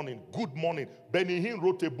in the morning. Good morning. Benny Hinn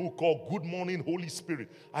wrote a book called Good Morning, Holy Spirit.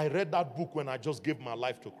 I read that book when I just gave my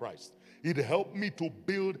life to Christ. It helped me to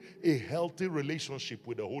build a healthy relationship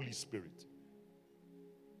with the Holy Spirit.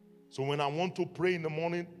 So when I want to pray in the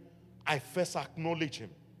morning, I first acknowledge Him.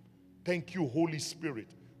 Thank you, Holy Spirit,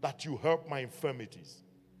 that you help my infirmities.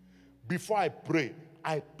 Before I pray,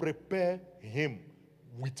 I prepare Him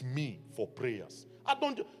with me for prayers.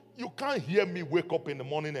 You can't hear me wake up in the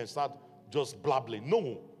morning and start just blabbling.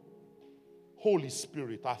 No. Holy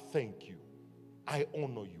Spirit, I thank you. I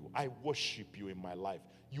honor you. I worship you in my life.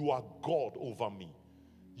 You are God over me.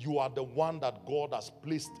 You are the one that God has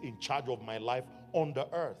placed in charge of my life on the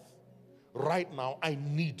earth. Right now, I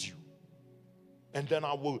need you. And then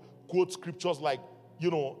I will quote scriptures like,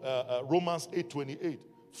 Romans 8:28.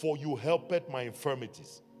 For you helped my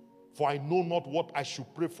infirmities. For I know not what I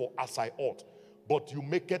should pray for as I ought. But you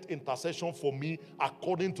make it intercession for me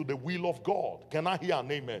according to the will of God. Can I hear an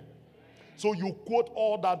amen? So you quote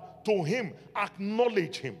all that to Him.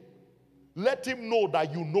 Acknowledge Him. Let Him know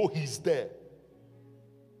that you know He's there.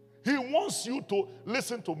 He wants you to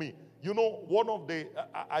listen to me.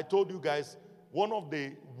 I told you guys, one of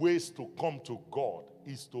the ways to come to God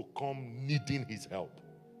is to come needing His help.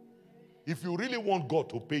 If you really want God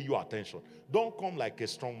to pay you attention, don't come like a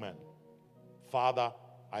strong man. Father,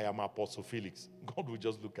 I am Apostle Felix. God will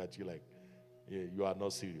just look at you like, yeah, you are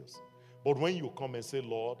not serious. But when you come and say,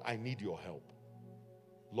 Lord, I need your help.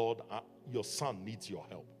 Lord, your son needs your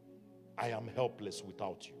help. I am helpless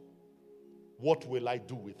without you. What will I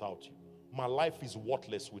do without you? My life is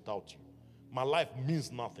worthless without you. My life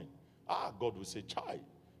means nothing. God will say, Chai,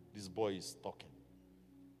 this boy is talking.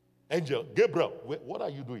 Angel, Gabriel, what are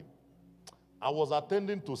you doing? I was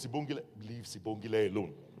attending to Sibongile. Leave Sibongile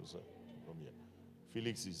alone. Come here.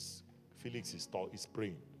 Felix is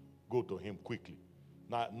praying. Go to him quickly.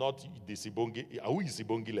 Not the Sibongile. Who is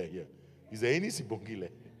Sibongile here? Is there any Sibongile?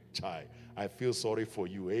 Chai, I feel sorry for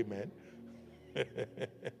you. Amen.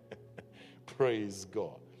 Praise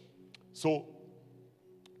God. So,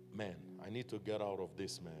 man, I need to get out of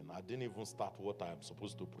this, man. I didn't even start what I am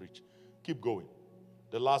supposed to preach. Keep going.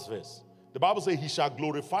 The last verse. The Bible says, He shall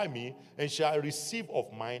glorify me and shall receive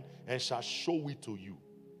of mine and shall show it to you.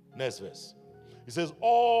 Next verse. It says,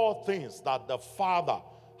 all things that the Father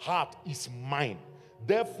hath is mine.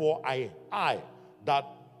 Therefore I that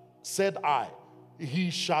said I, He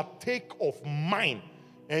shall take of mine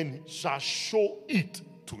and shall show it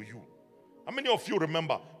to you. How many of you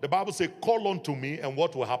remember? The Bible says, call unto me and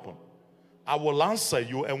what will happen? I will answer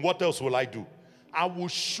you, and what else will I do? I will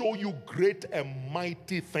show you great and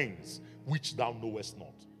mighty things which thou knowest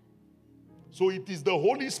not. So it is the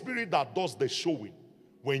Holy Spirit that does the showing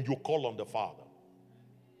when you call on the Father.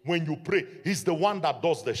 When you pray, He's the one that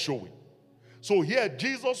does the showing. So here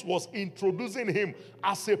Jesus was introducing Him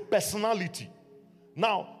as a personality.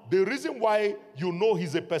 Now, the reason why you know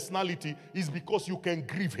He's a personality is because you can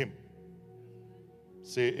grieve Him.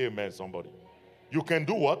 Say amen, somebody. You can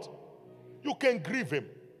do what? You can grieve Him.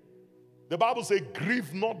 The Bible says,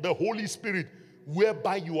 grieve not the Holy Spirit,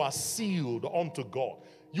 whereby you are sealed unto God.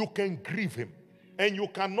 You can grieve Him. And you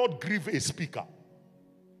cannot grieve a speaker.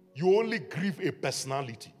 You only grieve a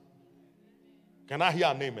personality. Can I hear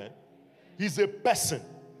an amen? He's a person.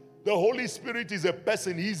 The Holy Spirit is a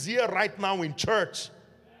person. He's here right now in church.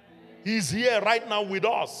 He's here right now with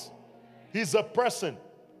us. He's a person.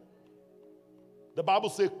 The Bible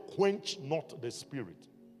says, quench not the Spirit.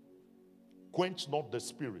 Quench not the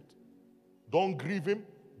Spirit. Don't grieve Him.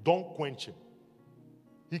 Don't quench Him.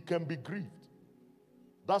 He can be grieved.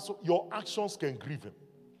 That's what, your actions can grieve Him.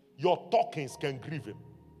 Your talkings can grieve Him.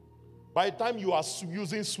 By the time you are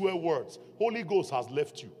using swear words, Holy Ghost has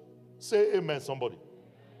left you. Say amen, somebody.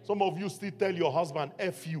 Some of you still tell your husband,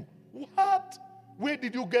 F you. What? Where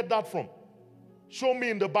did you get that from? Show me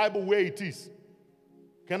in the Bible where it is.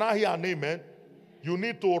 Can I hear an amen? You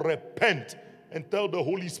need to repent and tell the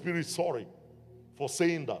Holy Spirit sorry for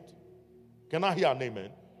saying that. Can I hear an amen?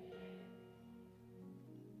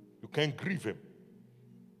 You can grieve Him.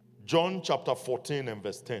 John chapter 14 and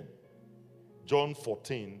verse 10. John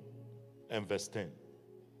 14 and verse 10.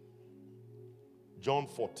 John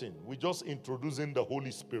 14. We're just introducing the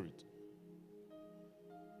Holy Spirit.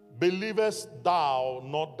 Believest thou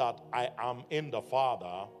not that I am in the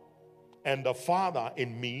Father, and the Father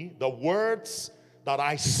in me? The words that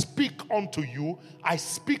I speak unto you, I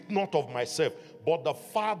speak not of myself, but the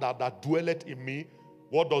Father that dwelleth in me,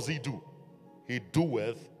 what does He do? He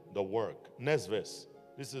doeth the work. Next verse.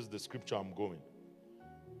 This is the scripture I'm going.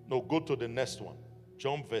 No, go to the next one.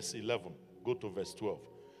 John verse 11. Go to verse 12.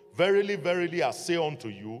 Verily, verily, I say unto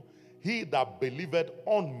you, he that believeth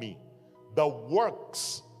on me, the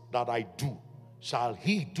works that I do, shall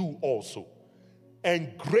he do also.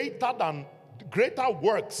 And greater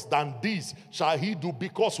works than these shall he do,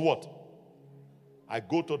 because what? I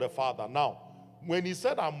go to the Father. Now, when he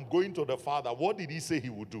said, I'm going to the Father, what did he say he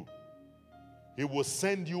would do? He will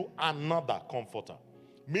send you another comforter.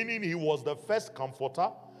 Meaning he was the first comforter.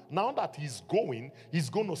 Now that he's going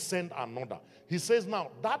to send another. He says,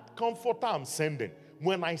 now, that comforter I'm sending,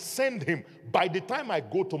 when I send him, by the time I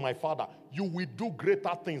go to my Father, you will do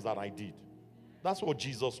greater things than I did. That's what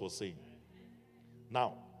Jesus was saying.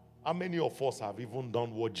 Now, how many of us have even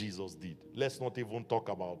done what Jesus did? Let's not even talk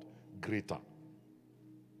about greater.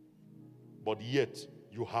 But yet,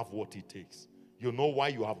 you have what it takes. You know why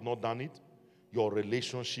you have not done it? Your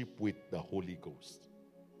relationship with the Holy Ghost.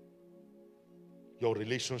 Your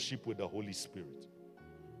relationship with the Holy Spirit.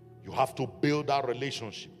 You have to build that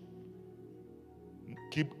relationship.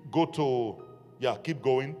 Keep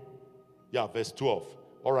going. Verse 12.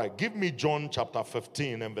 All right, give me John chapter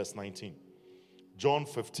 15 and verse 19. John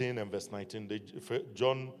 15 and verse 19.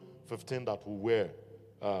 John 15 that we were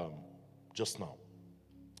just now.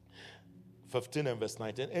 15 and verse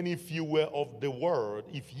 19. And if ye were of the world,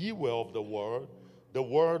 the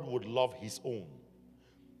world would love his own.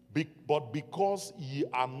 But because ye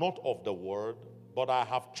are not of the world, but I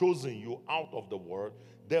have chosen you out of the world,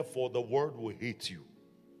 therefore the world will hate you.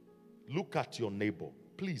 Look at your neighbor.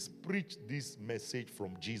 Please preach this message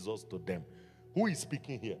from Jesus to them. Who is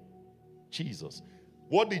speaking here? Jesus.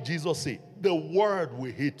 What did Jesus say? The world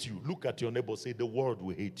will hate you. Look at your neighbor. Say, the world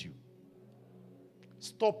will hate you.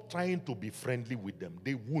 Stop trying to be friendly with them.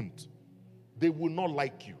 They won't. They will not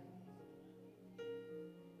like you.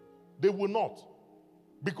 They will not.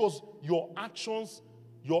 Because your actions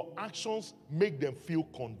make them feel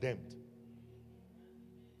condemned.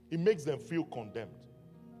 It makes them feel condemned.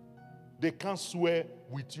 They can't swear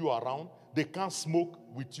with you around. They can't smoke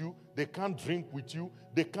with you. They can't drink with you.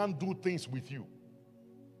 They can't do things with you.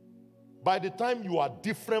 By the time you are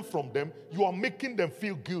different from them, you are making them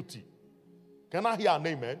feel guilty. Can I hear an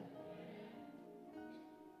amen?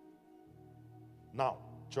 Now,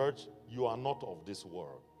 church, you are not of this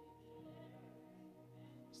world.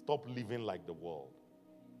 Stop living like the world.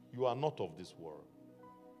 You are not of this world.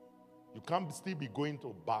 You can't still be going to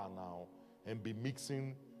a bar now and be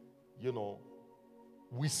mixing,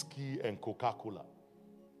 whiskey and Coca-Cola.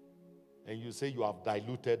 And you say you have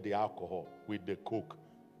diluted the alcohol with the Coke.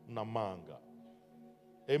 Namanga.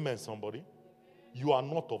 Amen, somebody? You are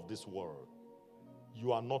not of this world.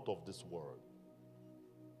 You are not of this world.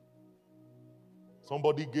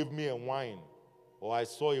 Somebody gave me a wine, or I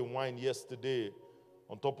saw a wine yesterday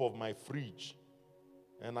on top of my fridge,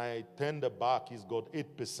 and I turned the back, it's got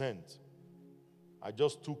 8%. I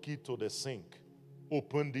just took it to the sink,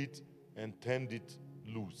 opened it, and turned it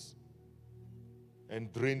loose,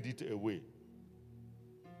 and drained it away.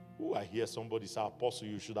 Oh, I hear somebody say, Apostle,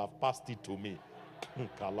 you should have passed it to me.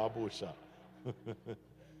 Kalabosha.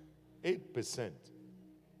 8%.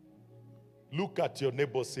 Look at your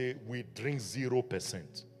neighbor, say, we drink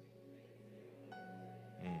 0%.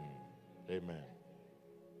 Amen.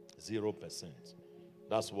 0%.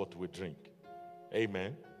 That's what we drink.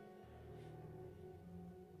 Amen.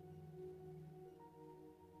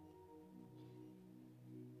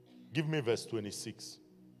 Give me verse 26.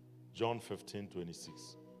 John 15,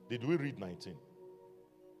 26. Did we read 19?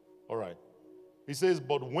 All right. He says,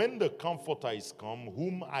 but when the Comforter is come,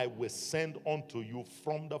 whom I will send unto you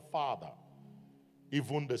from the Father,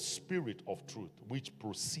 even the Spirit of truth, which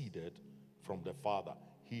proceeded from the Father,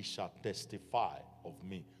 he shall testify of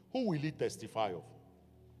me. Who will he testify of?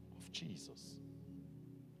 Of Jesus.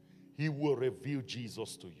 He will reveal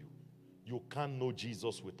Jesus to you. You can't know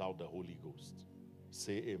Jesus without the Holy Ghost.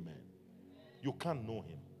 Say amen. You can't know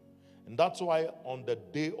him. And that's why on the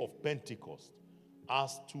day of Pentecost,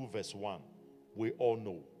 Acts 2 verse 1, we all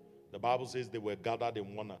know. The Bible says they were gathered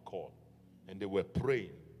in one accord and they were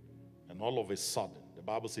praying. And all of a sudden, the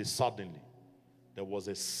Bible says suddenly, there was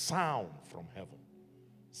a sound from heaven.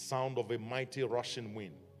 Sound of a mighty rushing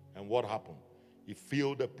wind. And what happened? It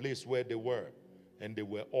filled the place where they were. And they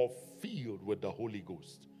were all filled with the Holy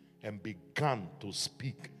Ghost and began to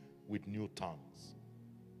speak with new tongues.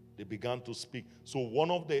 They began to speak. So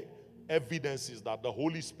one of the evidences that the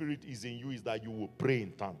Holy Spirit is in you is that you will pray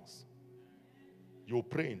in tongues. You will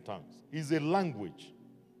pray in tongues. It's a language.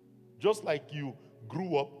 Just like you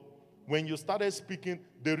grew up, when you started speaking,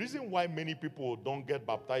 the reason why many people don't get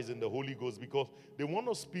baptized in the Holy Ghost because they want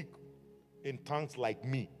to speak in tongues like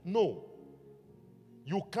me. No,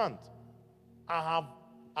 you can't. I have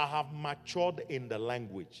I have matured in the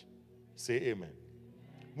language. Say amen.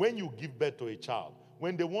 When you give birth to a child,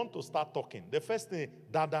 when they want to start talking, the first thing,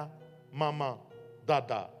 dada, mama,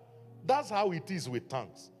 dada. That's how it is with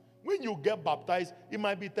tongues. When you get baptized, it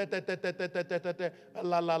might be te te te te te te te te te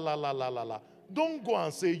la la la la la la la. Don't go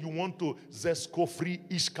and say you want to zeskofri,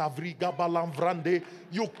 ishkavri, gabalamvrande.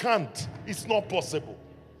 You can't. It's not possible.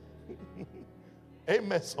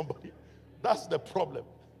 Amen, somebody. That's the problem.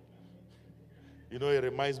 You know, it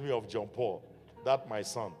reminds me of John Paul. That my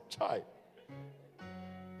son, Chai.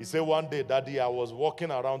 He said one day, Daddy, I was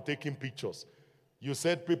walking around taking pictures. You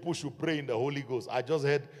said people should pray in the Holy Ghost. I just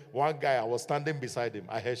heard one guy, I was standing beside him.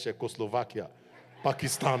 I heard Czechoslovakia,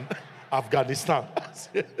 Pakistan, Afghanistan.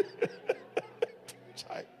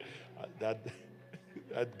 Chai,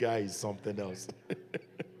 that guy is something else.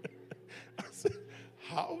 I said,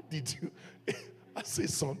 how did you... I say,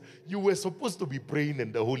 son, you were supposed to be praying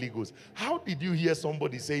in the Holy Ghost. How did you hear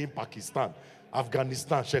somebody saying Pakistan,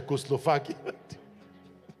 Afghanistan, Czechoslovakia,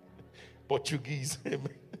 Portuguese?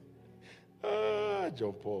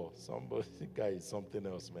 John Paul, somebody, guy is something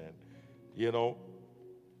else, man. You know?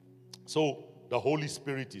 So the Holy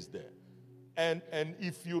Spirit is there. And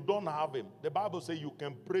if you don't have him, the Bible says you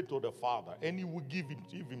can pray to the Father and he will give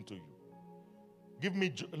him to you. Give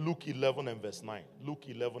me Luke 11 and verse 9. Luke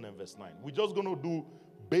 11 and verse 9. We're just going to do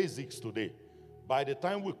basics today. By the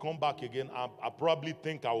time we come back again, I probably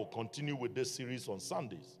think I will continue with this series on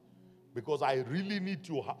Sundays. Because I really need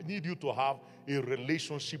you to have a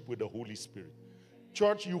relationship with the Holy Spirit.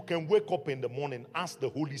 Church, you can wake up in the morning, ask the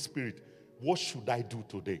Holy Spirit, what should I do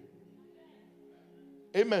today?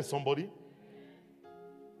 Amen, somebody?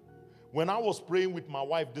 When I was praying with my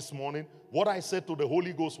wife this morning, what I said to the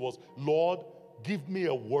Holy Ghost was, Lord, give me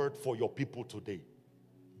a word for your people today.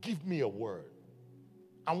 Give me a word.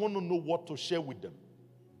 I want to know what to share with them.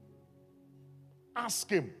 Ask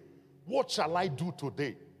him, what shall I do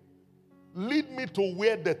today? Lead me to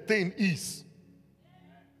where the thing is.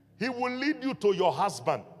 He will lead you to your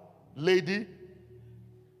husband, lady.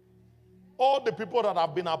 All the people that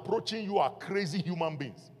have been approaching you are crazy human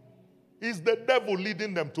beings. It's the devil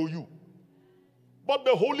leading them to you. But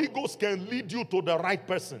the Holy Ghost can lead you to the right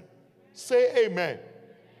person. Say amen.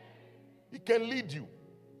 He can lead you.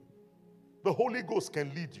 The Holy Ghost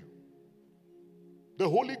can lead you. The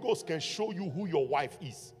Holy Ghost can show you who your wife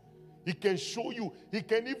is. He can show you. He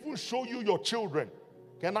can even show you your children.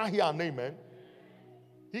 Can I hear an amen?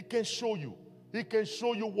 He can show you. He can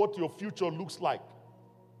show you what your future looks like.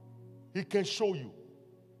 He can show you.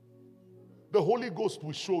 The Holy Ghost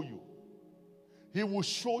will show you. He will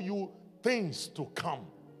show you things to come.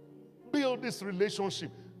 Build this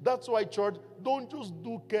relationship. That's why, church, don't just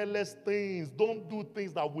do careless things. Don't do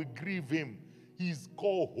things that will grieve him. He's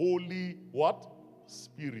called Holy what?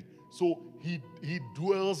 Spirit. So he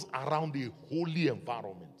dwells around a holy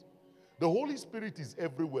environment. The Holy Spirit is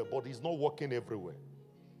everywhere, but he's not working everywhere.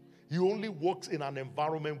 He only works in an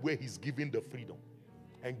environment where he's giving the freedom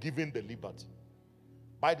and giving the liberty.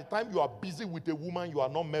 By the time you are busy with a woman you are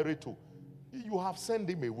not married to, you have sent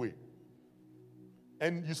him away.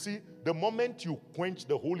 And you see, the moment you quench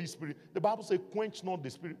the Holy Spirit, the Bible says, quench not the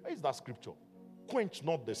Spirit. Where is that scripture? Quench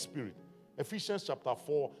not the Spirit. Ephesians chapter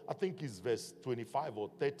 4, I think it's verse 25 or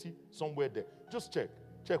 30, somewhere there. Just check.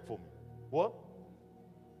 Check for me. What?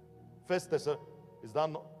 First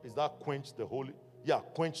Thessalonians, is that quench the Holy? Yeah,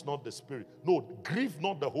 quench not the Spirit. No, grieve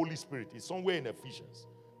not the Holy Spirit. It's somewhere in Ephesians.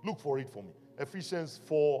 Look for it for me. Ephesians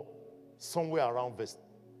 4, somewhere around verse.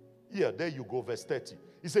 Yeah, there you go, verse 30.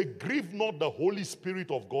 He said, grieve not the Holy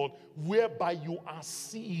Spirit of God, whereby you are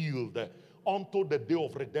sealed unto the day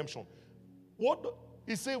of redemption. What?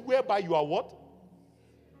 He said, whereby you are what?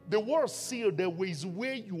 The word sealed there is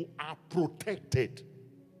where you are protected.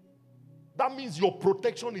 That means your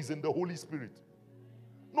protection is in the Holy Spirit.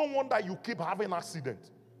 No wonder you keep having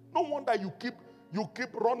accidents. No wonder you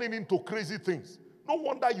keep running into crazy things. No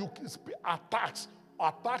wonder you keep attacks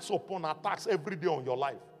upon attacks every day on your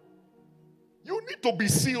life. You need to be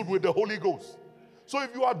sealed with the Holy Ghost. So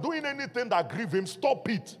if you are doing anything that grieves him, stop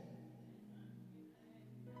it.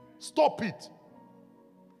 Stop it.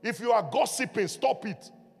 If you are gossiping, stop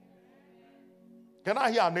it. Can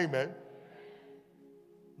I hear an amen?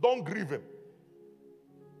 Don't grieve him.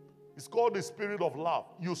 It's called the spirit of love.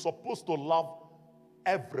 You're supposed to love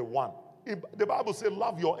everyone. The Bible says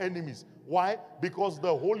love your enemies. Why? Because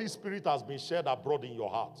the Holy Spirit has been shed abroad in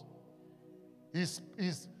your heart.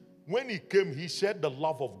 When he came, he shed the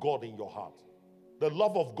love of God in your heart. The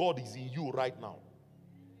love of God is in you right now.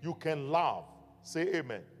 You can love. Say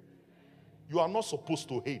amen. You are not supposed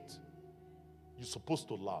to hate. You're supposed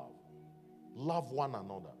to love. Love one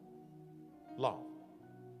another. Love.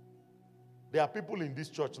 There are people in this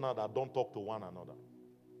church now that don't talk to one another.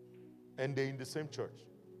 And they're in the same church.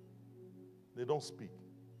 They don't speak.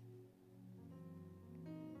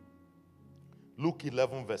 Luke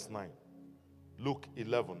 11 verse 9. Luke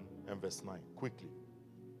 11 and verse 9. Quickly.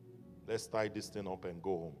 Let's tie this thing up and go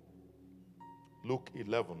home. Luke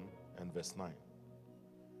 11 and verse 9.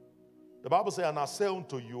 The Bible says, and I say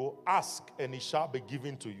unto you, ask and it shall be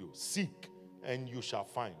given to you. Seek and you shall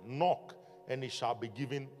find. Knock and it shall be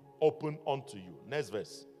given open unto you. Next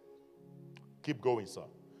verse. Keep going, sir.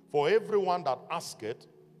 For everyone that asketh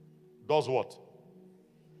does what?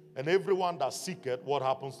 And everyone that seeketh, what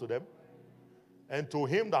happens to them? And to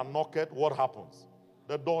him that knocketh, what happens?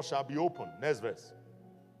 The door shall be opened. Next verse.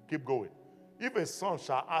 Keep going. If a son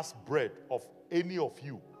shall ask bread of any of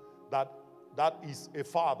you that is a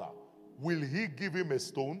father, will he give him a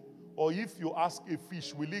stone? Or if you ask a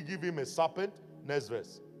fish, will he give him a serpent? Next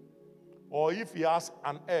verse. Or if he asks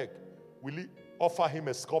an egg, will he offer him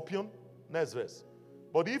a scorpion? Next verse.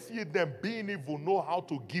 But if ye then, being evil, know how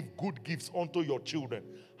to give good gifts unto your children,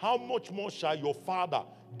 how much more shall your Father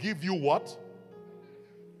give you what?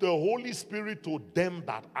 The Holy Spirit to them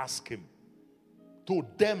that ask him. To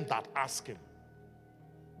them that ask him.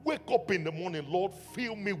 Wake up in the morning, Lord,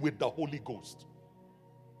 fill me with the Holy Ghost.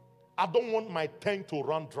 I don't want my tank to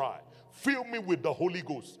run dry. Fill me with the Holy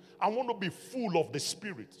Ghost. I want to be full of the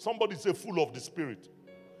Spirit. Somebody say full of the Spirit.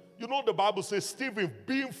 You know the Bible says, Stephen,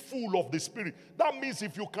 being full of the Spirit. That means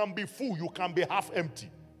if you can be full, you can be half empty.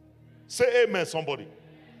 Say amen, somebody.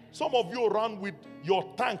 Some of you run with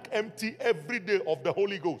your tank empty every day of the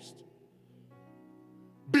Holy Ghost.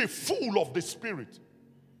 Be full of the Spirit.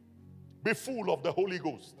 Be full of the Holy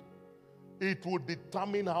Ghost. It will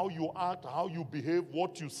determine how you act, how you behave,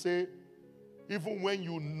 what you say. Even when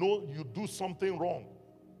you know you do something wrong,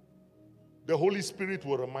 the Holy Spirit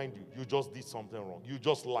will remind you, you just did something wrong. You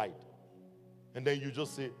just lied. And then you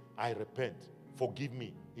just say, I repent. Forgive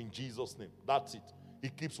me in Jesus' name. That's it. He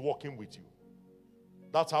keeps walking with you.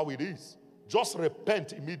 That's how it is. Just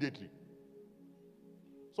repent immediately.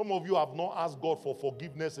 Some of you have not asked God for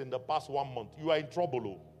forgiveness in the past 1 month. You are in trouble.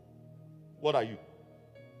 Oh. What are you?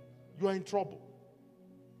 You are in trouble.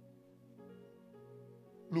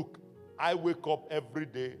 Look, I wake up every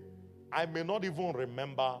day. I may not even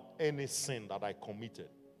remember any sin that I committed.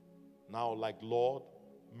 Now, like, Lord,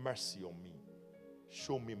 mercy on me.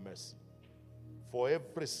 Show me mercy. For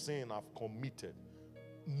every sin I've committed,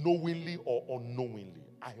 knowingly or unknowingly,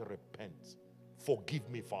 I repent. Forgive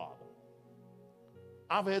me, Father.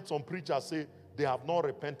 I've heard some preachers say they have not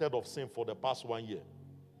repented of sin for the past 1 year.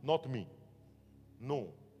 Not me. No.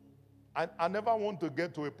 I never want to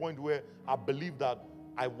get to a point where I believe that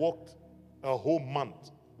I walked a whole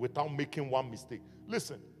month without making one mistake.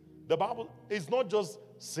 Listen, the Bible is not just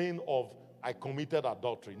saying of I committed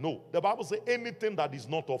adultery. No. The Bible says anything that is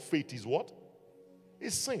not of faith is what?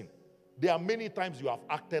 It's sin. There are many times you have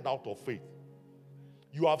acted out of faith.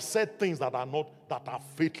 You have said things that are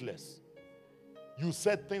faithless. You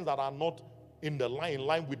said things that are not in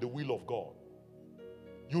line with the will of God.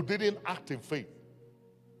 You didn't act in faith.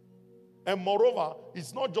 And moreover,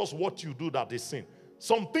 it's not just what you do that is sin.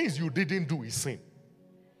 Some things you didn't do is sin.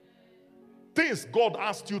 Things God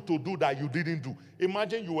asked you to do that you didn't do.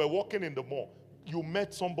 Imagine you were walking in the mall. You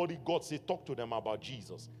met somebody, God said, talk to them about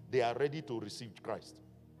Jesus. They are ready to receive Christ.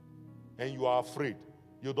 And you are afraid.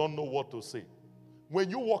 You don't know what to say. When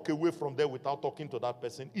you walk away from there without talking to that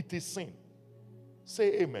person, it is sin.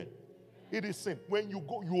 Say amen. It is sin. When you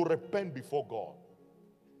go, you repent before God.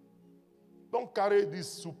 Don't carry this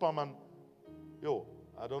Superman.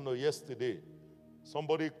 I don't know, yesterday,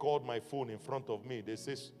 somebody called my phone in front of me. They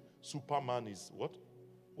say Superman is what?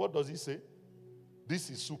 What does he say? This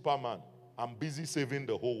is Superman. I'm busy saving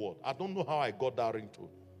the whole world. I don't know how I got that ringtone.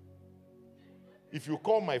 If you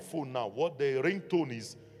call my phone now, what the ringtone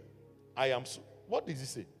is, what did he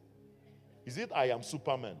say? Is it I am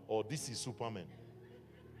Superman or this is Superman?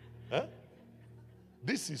 Huh?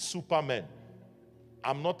 This is Superman.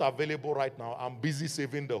 I'm not available right now. I'm busy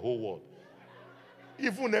saving the whole world.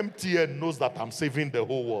 Even MTN knows that I'm saving the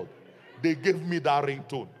whole world. They gave me that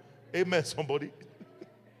ringtone. Amen, somebody.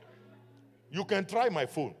 You can try my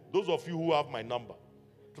phone. Those of you who have my number,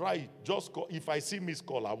 try it. Just call. If I see missed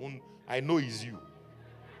call, I know it's you.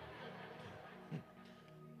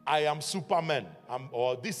 I am Superman.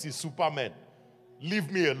 Or this is Superman. Leave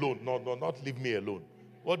me alone. No, not leave me alone.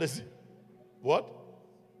 What is it? What?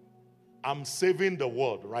 I'm saving the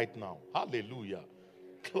world right now. Hallelujah.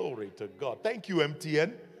 Glory to God. Thank you,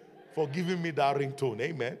 MTN, for giving me that ringtone.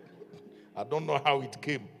 Amen. I don't know how it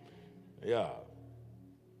came. Yeah.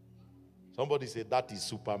 Somebody said, that is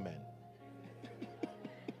Superman.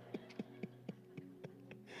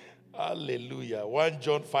 Hallelujah. 1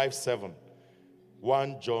 John 5:7.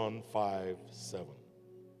 1 John 5:7.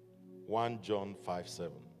 1 John 5:7.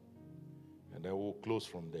 And then we'll close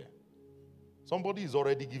from there. Somebody is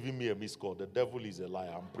already giving me a missed call. The devil is a liar.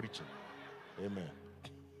 I'm preaching. Amen.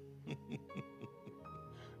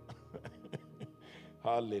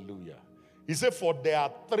 Hallelujah. He said, for there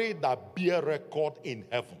are three that bear record in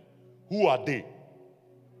heaven. Who are they?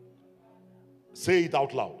 Say it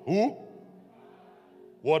out loud. Who?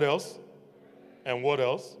 What else? And what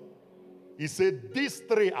else? He said, these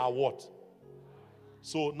three are what?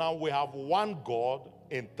 So now we have one God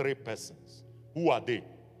in three persons. Who are they?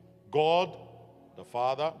 God, the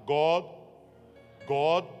Father, God.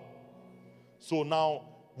 So now,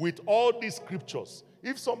 with all these scriptures,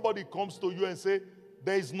 if somebody comes to you and say,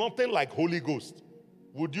 there is nothing like Holy Ghost,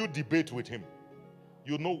 would you debate with him?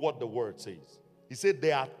 You know what the word says. He said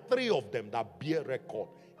there are three of them that bear record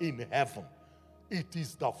in heaven. It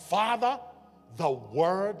is the Father, the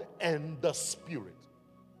Word, and the Spirit.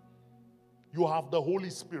 You have the Holy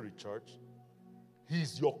Spirit, church.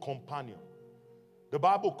 He's your companion. The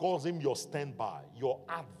Bible calls him your standby, your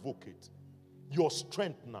advocate, your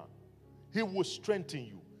strengthener. He will strengthen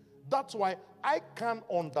you. That's why I can't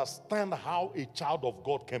understand how a child of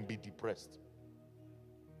God can be depressed.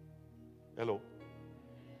 Hello?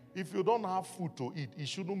 If you don't have food to eat, it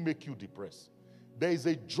shouldn't make you depressed. There is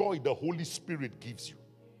a joy the Holy Spirit gives you.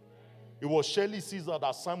 It was Shelley Caesar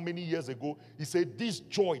that sang many years ago. He said, this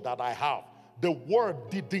joy that I have, the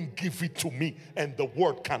world didn't give it to me, and the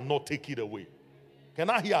world cannot take it away.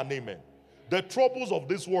 Can I hear an amen? The troubles of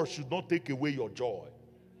this world should not take away your joy.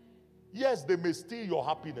 Yes, they may steal your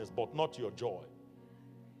happiness, but not your joy.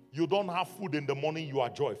 You don't have food in the morning, you are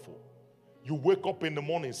joyful. You wake up in the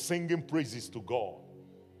morning singing praises to God.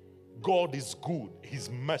 God is good. His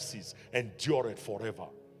mercies endureth forever.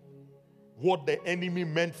 What the enemy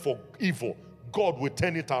meant for evil, God will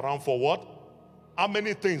turn it around for what? How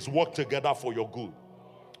many things work together for your good?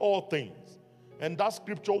 All things. And that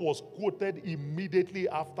scripture was quoted immediately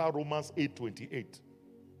after Romans 8:28.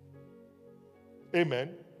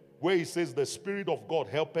 Amen. Where he says, the Spirit of God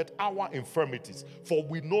helpeth our infirmities, for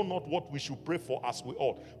we know not what we should pray for as we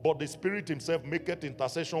ought. But the Spirit himself maketh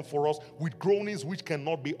intercession for us with groanings which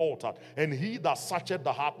cannot be altered. And he that searcheth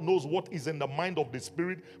the heart knows what is in the mind of the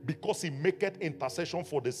Spirit, because he maketh intercession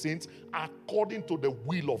for the saints according to the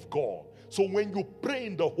will of God. So when you pray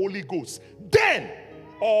in the Holy Ghost, then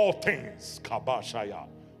all things, kabashaya,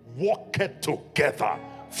 worketh together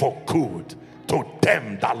for good to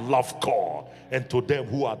them that love God, and to them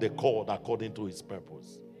who are the called according to his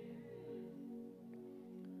purpose.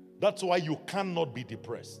 That's why you cannot be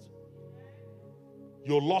depressed.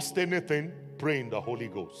 You lost anything, pray in the Holy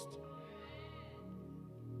Ghost.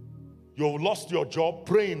 You lost your job,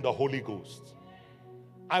 pray in the Holy Ghost.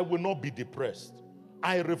 I will not be depressed.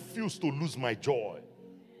 I refuse to lose my joy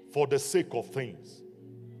for the sake of things.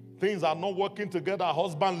 Things are not working together.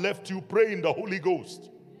 Husband left you, pray in the Holy Ghost.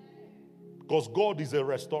 Because God is a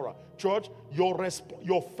restorer. Church,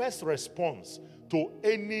 your first response to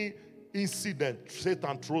any incident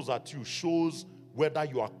Satan throws at you shows whether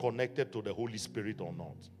you are connected to the Holy Spirit or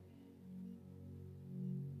not.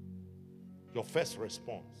 Your first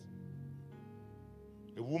response.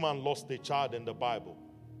 A woman lost a child in the Bible.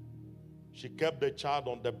 She kept the child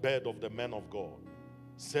on the bed of the man of God.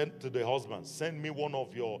 Sent to the husband, send me one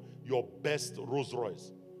of your best Rolls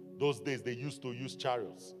Royce. Those days they used to use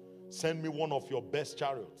chariots. Send me one of your best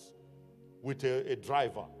chariots with a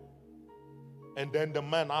driver. And then the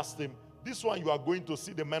man asked him, this one you are going to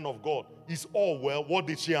see the man of God, is all well? What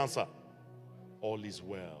did she answer? All is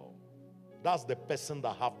well. That's the person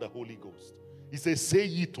that have the Holy Ghost. He says, say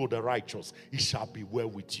ye to the righteous, it shall be well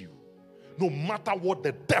with you. No matter what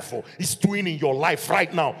the devil is doing in your life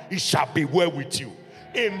right now, it shall be well with you.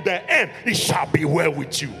 In the end, it shall be well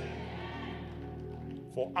with you.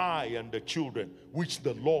 For I and the children which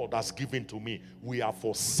the Lord has given to me, we are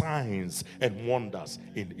for signs and wonders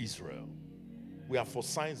in Israel. We are for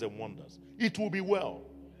signs and wonders. It will be well.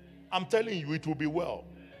 I'm telling you, it will be well.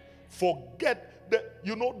 Forget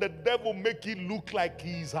the devil make it look like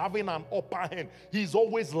he's having an upper hand. He's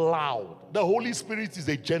always loud. The Holy Spirit is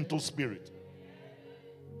a gentle spirit.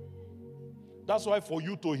 That's why for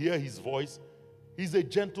you to hear his voice, he's a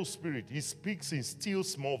gentle spirit. He speaks in still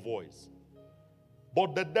small voice.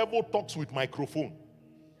 But the devil talks with microphone.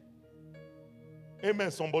 Amen,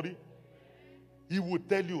 somebody? He will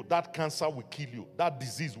tell you that cancer will kill you. That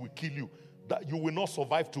disease will kill you. That you will not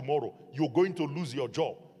survive tomorrow. You're going to lose your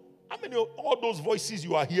job. I mean, all those voices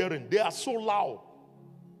you are hearing, they are so loud.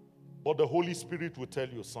 But the Holy Spirit will tell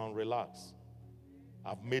you, son, relax.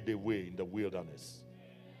 I've made a way in the wilderness.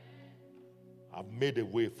 I've made a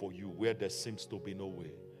way for you where there seems to be no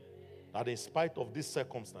way. That in spite of this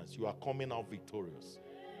circumstance, you are coming out victorious.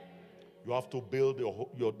 You have to build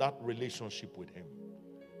that relationship with him,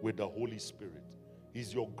 with the Holy Spirit.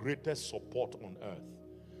 He's your greatest support on earth.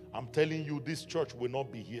 I'm telling you, this church will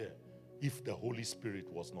not be here if the Holy Spirit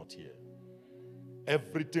was not here.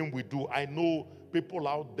 Everything we do, I know people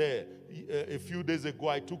out there. A few days ago,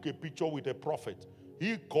 I took a picture with a prophet.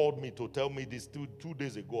 He called me to tell me this 2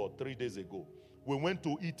 days ago or 3 days ago. We went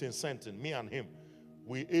to eat in Senton, me and him.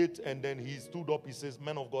 We ate, and then he stood up. He says,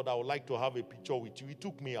 "Man of God, I would like to have a picture with you." He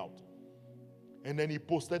took me out. And then he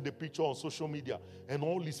posted the picture on social media. And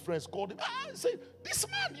all his friends called him. He said, "This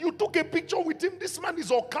man, you took a picture with him. This man is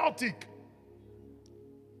occultic."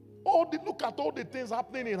 Look at all the things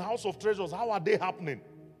happening in House of Treasures. How are they happening?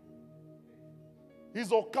 He's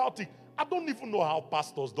occultic. I don't even know how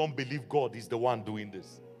pastors don't believe God is the one doing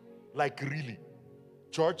this. Like, really.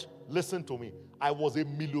 Church, listen to me. I was a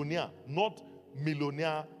millionaire, not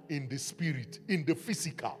millionaire in the spirit, in the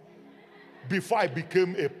physical, before I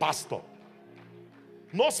became a pastor.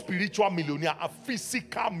 Not spiritual millionaire, a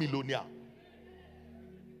physical millionaire.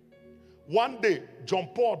 One day, John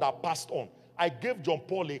Paul that passed on, I gave John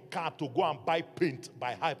Paul a card to go and buy paint,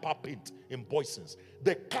 by Hyper Paint in Boysons.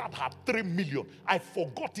 The card had 3 million. I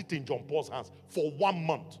forgot it in John Paul's hands for 1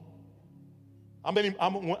 month.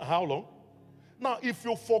 How long? Now, if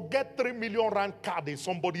you forget 3 million rand card in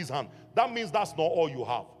somebody's hand, that means that's not all you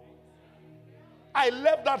have. I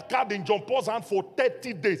left that card in John Paul's hand for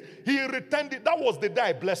 30 days. He returned it. That was the day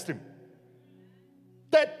I blessed him.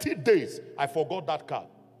 30 days. I forgot that card.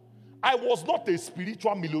 I was not a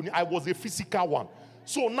spiritual millionaire. I was a physical one.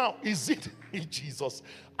 So now, is it Jesus?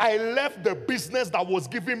 I left the business that was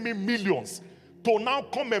giving me millions to now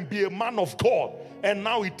come and be a man of God. And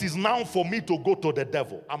now it is now for me to go to the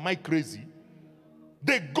devil. Am I crazy?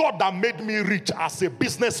 The God that made me rich as a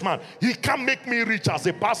businessman, he can't make me rich as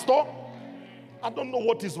a pastor. I don't know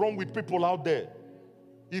what is wrong with people out there.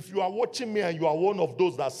 If you are watching me and you are one of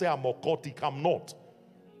those that say I'm occultic, I'm not.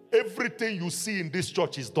 Everything you see in this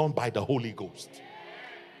church is done by the Holy Ghost.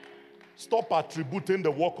 Stop attributing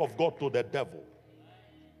the work of God to the devil.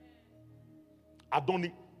 I don't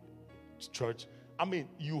need church.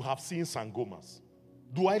 You have seen sangomas.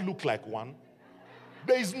 Do I look like one?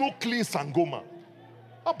 There is no clean sangoma.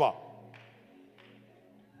 Abba.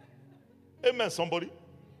 Amen, somebody.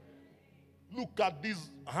 Look at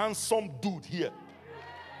this handsome dude here.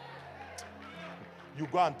 You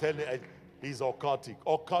go and tell him he's occultic.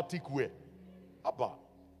 Occultic where? Abba.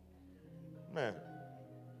 Man.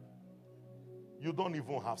 You don't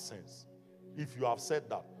even have sense. If you have said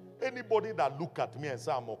that. Anybody that look at me and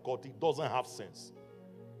say I'm occultic doesn't have sense.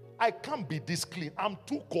 I can't be this clean. I'm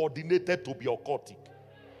too coordinated to be occultic.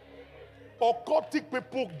 Occultic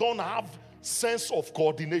people don't have sense of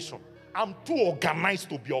coordination. I'm too organized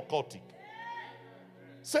to be occultic.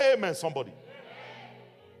 Say amen, somebody.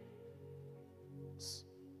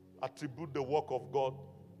 Attribute the work of God.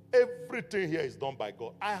 Everything here is done by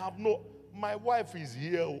God. My wife is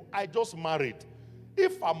here. I just married.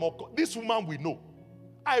 If I'm this woman we know.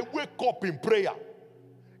 I wake up in prayer.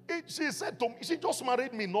 She said to me, she just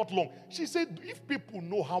married me not long. She said, if people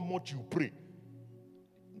know how much you pray.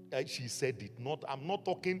 She said it. I'm not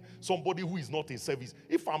talking somebody who is not in service.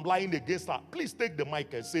 If I'm lying against her, please take the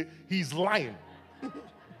mic and say, he's lying.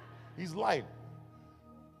 He's lying.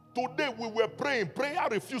 Today we were praying. Prayer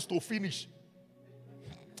refused to finish.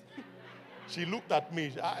 She looked at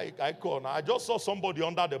me. I just saw somebody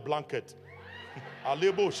under the blanket.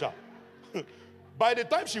 Alebosha. By the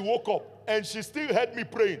time she woke up and she still heard me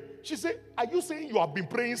praying, she said, are you saying you have been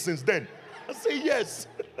praying since then? I say, yes.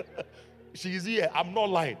 She's here. I'm not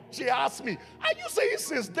lying. She asked me, are you saying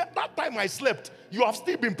since that time I slept, you have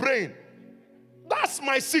still been praying? That's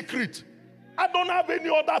my secret. I don't have any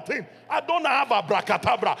other thing. I don't have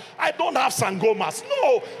abracadabra. I don't have sangomas.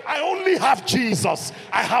 No, I only have Jesus.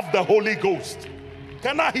 I have the Holy Ghost.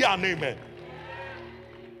 Can I hear an amen?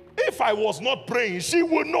 If I was not praying, she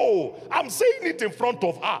would know. I'm saying it in front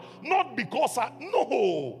of her. Not because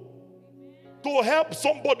no. To help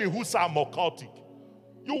somebody who's occultic.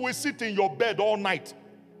 You will sit in your bed all night.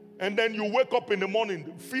 And then you wake up in the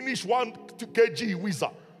morning, finish 1 kg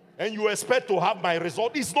wizard. And you expect to have my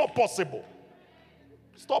result. It's not possible.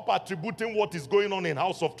 Stop attributing what is going on in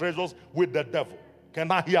House of Treasures with the devil.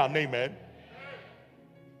 Can I hear an amen?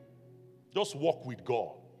 Just walk with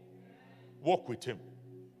God. Walk with him.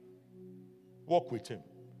 Walk with him.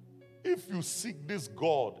 If you seek this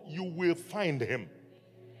God, you will find him.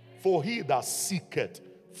 For he that seeketh,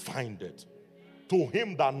 findeth. To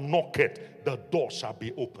him that knocketh, the door shall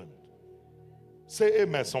be opened. Say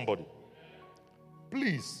amen, somebody.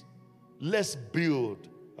 Please, let's build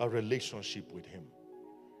a relationship with him.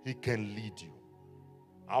 He can lead you.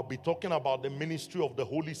 I'll be talking about the ministry of the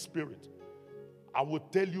Holy Spirit. I will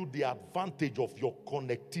tell you the advantage of your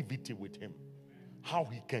connectivity with him. How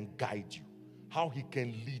he can guide you. How he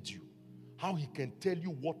can lead you. How he can tell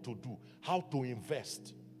you what to do. How to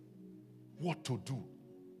invest. What to do.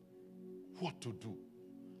 What to do.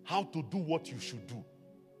 How to do what you should do.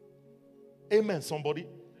 Amen, somebody?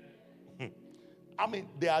 I mean,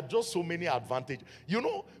 there are just so many advantages. You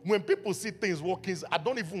know, when people see things working, I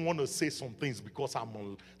don't even want to say some things because I'm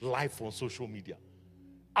on live on social media.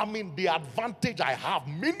 I mean, the advantage I have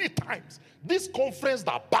many times. This conference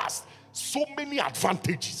that passed, so many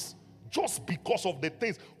advantages. Just because of the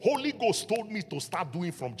things Holy Ghost told me to start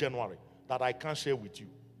doing from January that I can't share with you.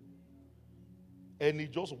 And he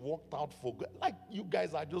just walked out for God. Like, you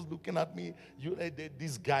guys are just looking at me.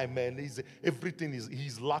 This guy, man,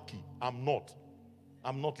 he's lucky. I'm not.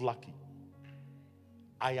 I'm not lucky.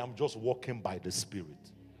 I am just walking by the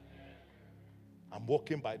Spirit. I'm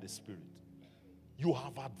walking by the Spirit. You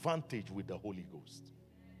have advantage with the Holy Ghost.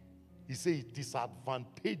 He said, it is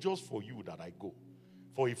advantageous for you that I go.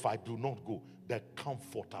 For if I do not go, the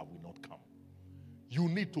Comforter will not come. You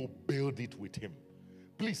need to build it with him.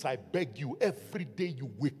 Please, I beg you, every day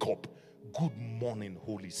you wake up, good morning,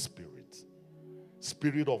 Holy Spirit.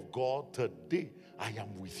 Spirit of God, today I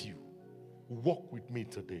am with you. Walk with me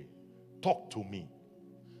today. Talk to me.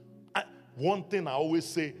 One thing I always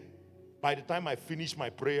say, by the time I finish my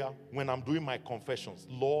prayer, when I'm doing my confessions,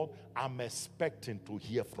 Lord, I'm expecting to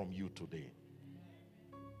hear from you today.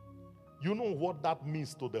 You know what that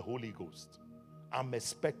means to the Holy Ghost? I'm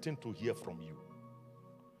expecting to hear from you.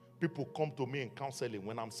 People come to me in counseling.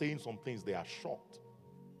 When I'm saying some things, they are shocked.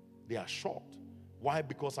 They are shocked. Why?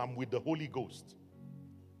 Because I'm with the Holy Ghost.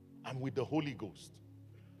 I'm with the Holy Ghost.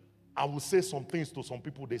 I will say some things to some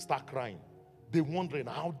people, they start crying. They're wondering,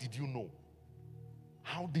 how did you know?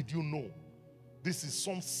 How did you know? This is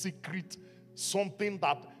some secret, something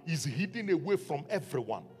that is hidden away from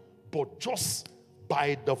everyone. But just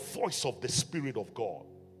by the voice of the Spirit of God,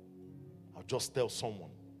 I'll just tell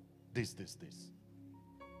someone, this.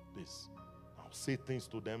 I'll say things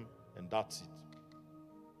to them, and that's it.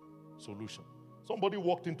 Solution. Somebody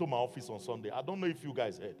walked into my office on Sunday. I don't know if you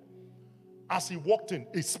guys heard. As he walked in,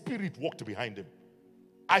 a spirit walked behind him.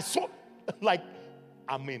 I saw,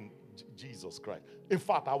 Jesus Christ. In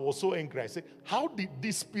fact, I was so angry. I said, how did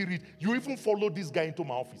this spirit, you even follow this guy into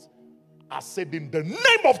my office? I said, in the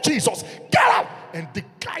name of Jesus, get out! And the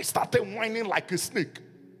guy started whining like a snake.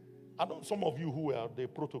 I don't know some of you who are the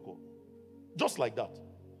protocol. Just like that.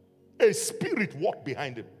 A spirit walked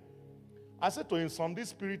behind him. I said to him, son, this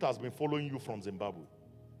spirit has been following you from Zimbabwe.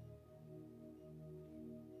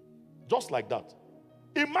 Just like that.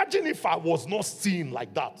 Imagine if I was not seen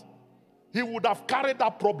like that. He would have carried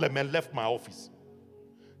that problem and left my office.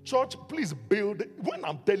 Church, please build. When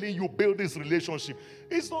I'm telling you, build this relationship,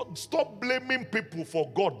 it's not stop blaming people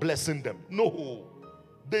for God blessing them. No.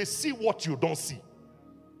 They see what you don't see.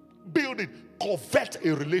 Build it. Covet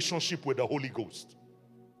a relationship with the Holy Ghost.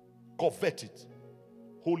 Covet it.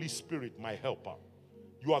 Holy Spirit, my helper.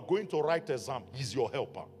 You are going to write exam. He's your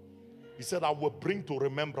helper. He said, I will bring to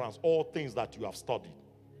remembrance all things that you have studied.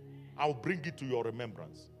 I will bring it to your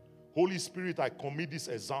remembrance. Holy Spirit, I commit these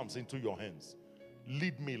exams into your hands.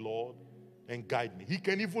 Lead me, Lord, and guide me. He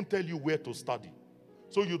can even tell you where to study.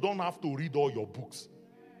 So you don't have to read all your books.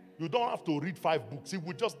 You don't have to read 5 books. He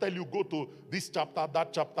will just tell you, go to this chapter,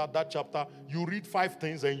 that chapter, that chapter. You read 5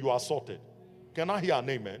 things and you are sorted. Can I hear an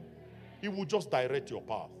amen? He will just direct your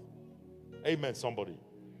path. Amen, somebody.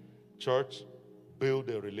 Church, build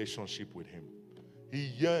a relationship with him. He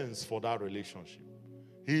yearns for that relationship.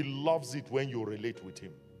 He loves it when you relate with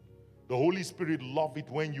him. The Holy Spirit loves it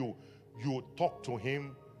when you talk to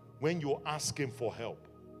him, when you ask him for help,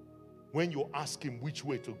 when you ask him which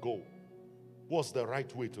way to go. What's the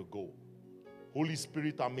right way to go? Holy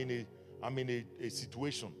Spirit, I'm in a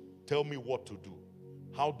situation. Tell me what to do.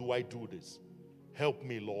 How do I do this? Help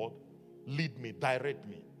me, Lord. Lead me, direct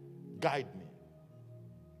me, guide me.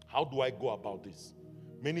 How do I go about this?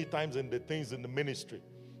 Many times in the things in the ministry,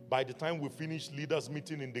 by the time we finish leaders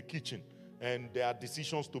meeting in the kitchen and there are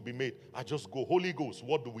decisions to be made, I just go, Holy Ghost,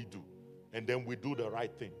 what do we do? And then we do the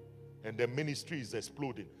right thing. And the ministry is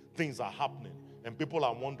exploding. Things are happening. And people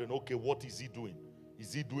are wondering, okay, what is he doing?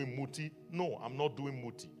 Is he doing muti? No, I'm not doing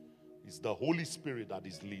muti. It's the Holy Spirit that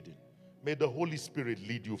is leading. May the Holy Spirit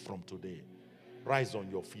lead you from today. Rise on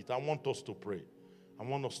your feet. I want us to pray. I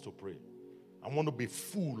want us to pray. I want to be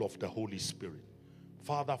full of the Holy Spirit.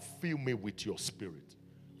 Father, fill me with your Spirit.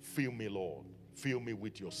 Fill me, Lord. Fill me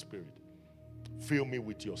with your Spirit. Fill me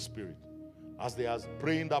with your spirit. As they are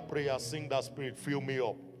praying that prayer, sing that spirit, fill me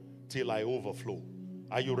up till I overflow.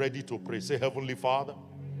 Are you ready to pray? Say, Heavenly Father.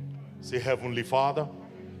 Say, Heavenly Father,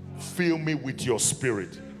 fill me with your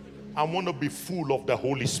spirit. I want to be full of the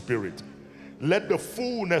Holy Spirit. Let the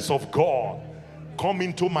fullness of God come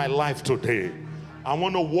into my life today. I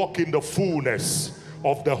want to walk in the fullness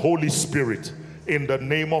of the Holy Spirit in the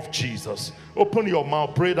name of Jesus. Open your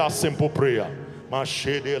mouth, pray that simple prayer.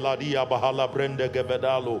 Mashede ladia bahala brende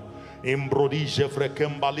gevedalo imbrodije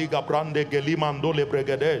frekembaliga brande gelimandole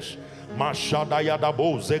bregedesh mashadaya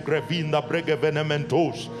dabo zegrevinda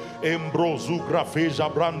bregevenementos embrozu grafeja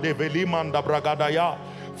brande velimanda bragadaya.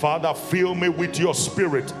 Father, fill me with your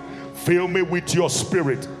spirit. Fill me with your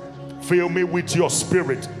spirit. Fill me with your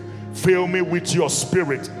spirit. Fill me with your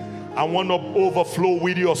spirit. I want to overflow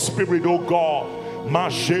with your spirit, oh God.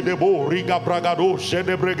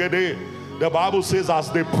 The Bible says as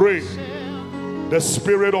they prayed, the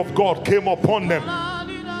Spirit of God came upon them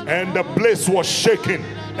and the place was shaken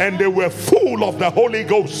and they were full of the Holy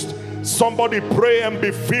Ghost. Somebody pray and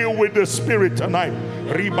be filled with the Spirit tonight.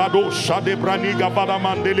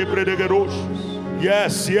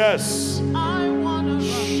 Yes, yes.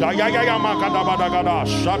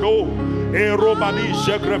 Shadow. Erobadi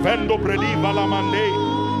Shegrevendo Prediva la Mande.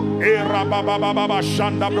 Erababa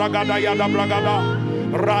Shanda Bragada Yada Bragada.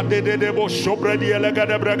 Rade de Debo Shobredi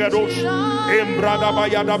Elegade Bragadosh. Embrada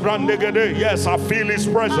Bayada Brandegede. Yes, I feel His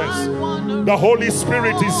presence. The Holy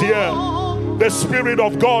Spirit is here. The Spirit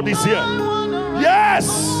of God is here. Yes,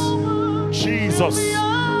 Jesus.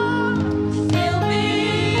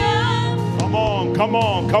 Come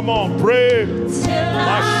on, come on, pray.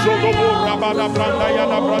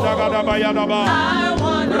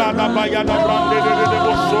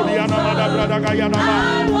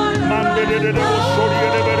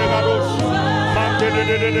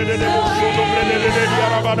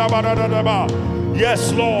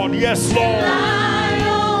 Yes, Lord, yes, Lord.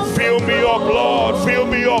 Fill me up, Lord, fill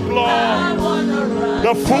me up, Lord.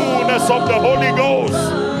 The fullness of the Holy Ghost.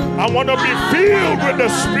 I want to be filled with the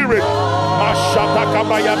Spirit. Mashata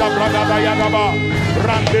kabayada bragada yadaba.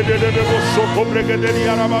 Rande de bosoko bregede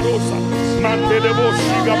yarabarosa. Mande de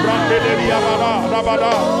boshiga brande de yabara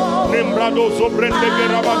rabada. Nimbrado so brende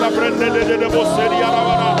gerabada brende de boseri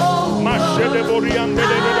yarabada. Mashe de boriande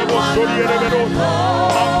de bosori yereberosa.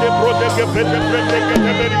 Mande protege fete brende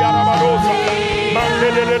de yarabarosa. Mande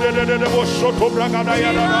de bosoto bragada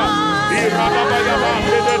yadaba. Irababa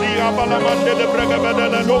de diabala mande de bregede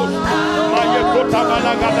de dos. Mayekota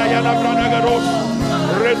balagada yada bragados.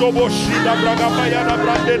 Redoboshida bragapayada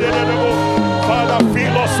brande de debo. Father,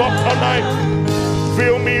 fill us up tonight.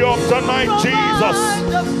 Fill me up tonight, Jesus.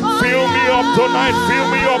 Fill me up tonight. Fill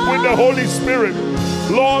me up with the Holy Spirit.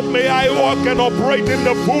 Lord, may I walk and operate in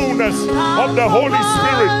the fullness of the Holy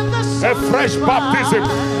Spirit. A fresh baptism,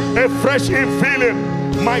 a fresh infilling.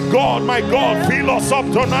 My God, fill us up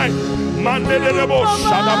tonight. Mande de debo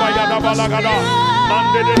shadabayada balagada.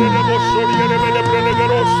 Mande de debo shoriere mele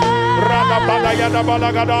prelegeros. Rada balayada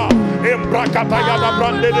balagada. Embrakata yada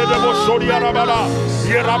brande de debo shoriara bala.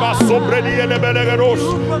 Yeraba sobredi ele belegeros.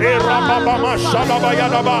 Erababa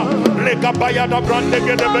mashadabayada ba. Lekabayada brande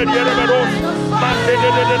de beliere beros. Mande de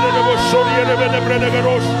debo shoriere mele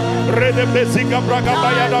prelegeros. Rede besika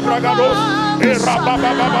bragabayada bragados.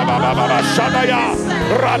 Erababa shadaya.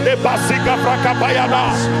 Rade basika bragabayada.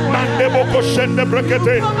 Mande boko shende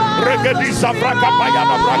brekete. Regedisa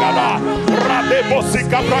bragabayada bragada. Rade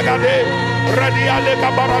bosika bragade. Radiale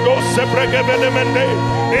cabarado se pregevele mende.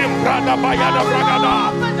 Imbrada bayada bragada.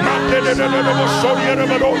 Mande de bosoriere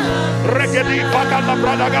bedos. Regedi bagada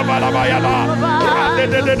brada bala bayada. Rade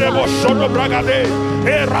de bosodo bragade.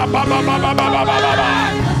 Erababa.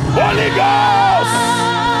 Holy Ghost.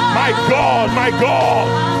 My God, my God.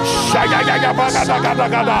 Shaya bagada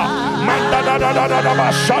gada. Manda da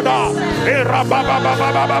bashada. Era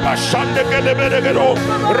baba shande gelebere.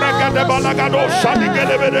 Regade balagado shadi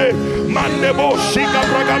gelebere. Mandebo shika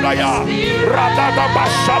bragadaya. Radada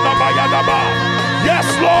bashada bayadaba. Yes,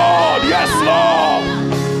 Lord, yes, Lord.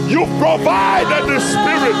 You provided the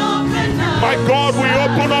Spirit. My God, we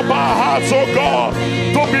open up our hearts, oh God,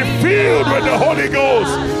 to be filled with the Holy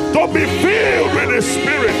Ghost, to be filled with the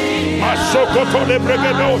Spirit. Mashokoto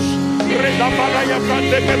lebregedosh. Reda badaya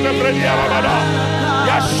brande ketebredi arabada.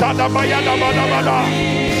 Yashada bayada bada.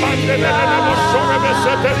 Mandelele moshore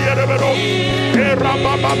besete yerebero. Era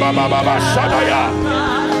baba shadaya.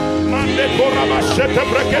 Mande korabashete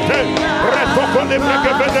brekete. Retoko le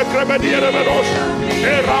brekebe de krebediere berosh.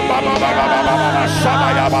 Era baba baba baba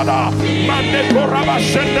shabaya bada. Mande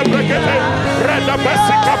korabashete brekete. Reda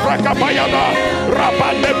besika brakapayada.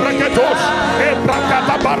 Rabande breketosh.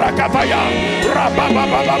 Ebrakata barakataya. Rababa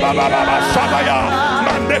baba baba shabaya.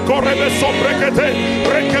 Mande korebe sobrekete.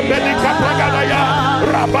 Rekebedi kapragadaya.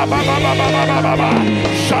 Rababa baba baba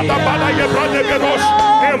shadabada yebrande gerosh.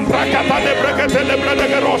 Embrakata de brekete le brande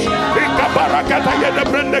gerosh. Ikabarakata ye de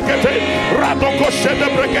brande kete. Radoko shede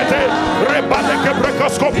brekete. Rebade ke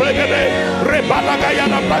brekosko pregede. Rebada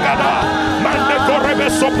gayana bragada. Mande korebe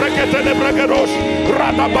sobrekete le bregerosh.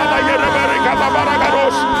 Radabada ye de berekata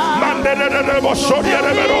baragarosh. Mande de boshori ye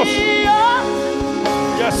de berosh.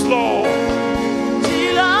 Yes, Lord.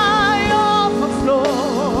 Till I overflow,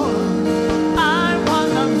 I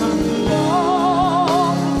wanna run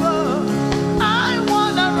over. I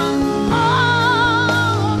wanna run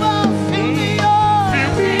over. Fill me up.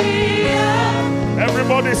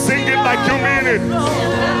 Everybody sing it like you mean it.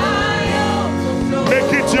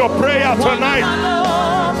 Make it your prayer tonight.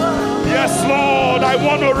 Yes, Lord, I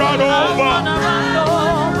want to run over.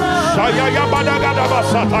 Shayaya badagada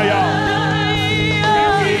basataya.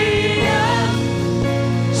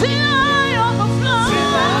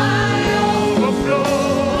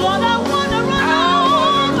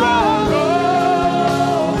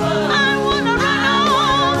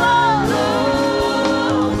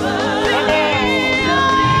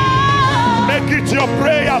 Your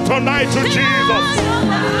prayer tonight to Jesus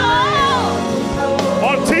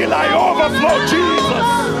until I overflow. Jesus,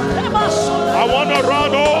 I want to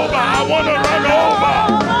run over. I want to run over.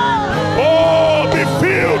 Oh, be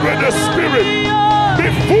filled with the Spirit, be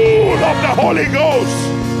full of the Holy Ghost.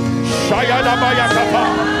 Shayada bayakata.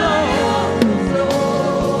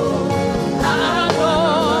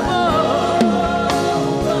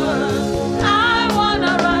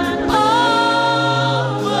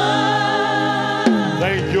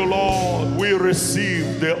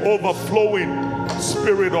 Receive the overflowing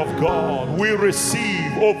Spirit of God. We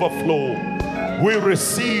receive overflow. We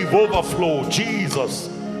receive overflow. Jesus,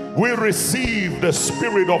 we receive the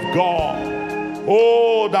Spirit of God.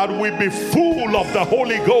 Oh, that we be full of the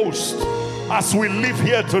Holy Ghost as we live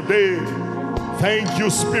here today. Thank you,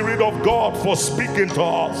 Spirit of God, for speaking to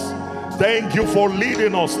us. Thank you for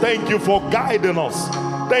leading us. Thank you for guiding us.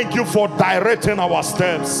 Thank you for directing our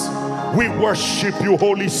steps. We worship you,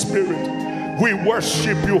 Holy Spirit. We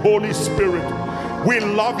worship you, Holy Spirit. We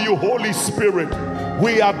love you, Holy Spirit.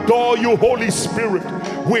 We adore you, Holy Spirit.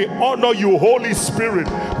 We honor you, Holy Spirit.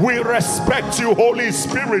 We respect you, Holy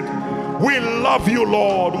Spirit. We love you,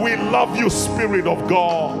 Lord. We love you, Spirit of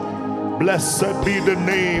God. Blessed be the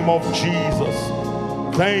name of Jesus.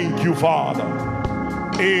 Thank you, Father.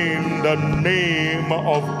 In the name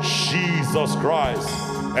of Jesus Christ.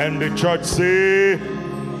 And the church say,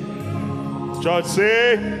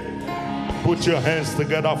 put your hands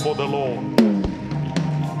together for the Lord.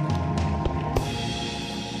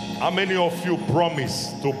 How many of you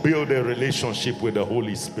promise to build a relationship with the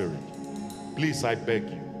Holy Spirit? Please, I beg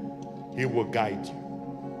you. He will guide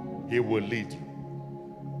you. He will lead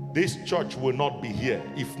you. This church will not be here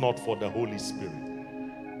if not for the Holy Spirit.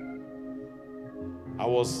 I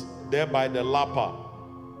was there by the Lapa,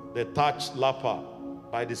 the Touch Lapa,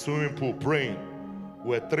 by the swimming pool praying. There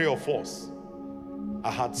were 3 of us. I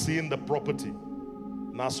had seen the property,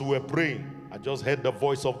 and as we were praying, I just heard the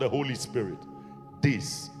voice of the Holy Spirit.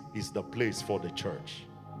 This is the place for the church.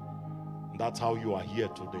 And that's how you are here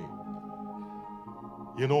today.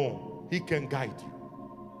 You know, He can guide you.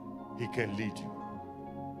 He can lead you.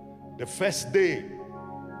 The first day,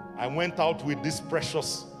 I went out with this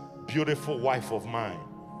precious, beautiful wife of mine.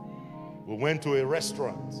 We went to a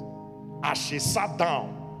restaurant. As she sat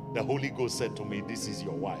down, the Holy Ghost said to me, "This is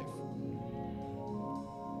your wife."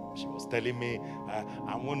 She was telling me,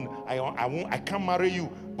 I can't marry you.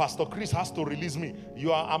 Pastor Chris has to release me.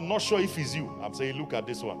 I'm not sure if it's you. I'm saying, look at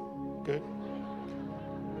this one. Okay?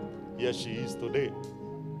 Yes, she is today.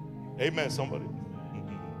 Amen, somebody.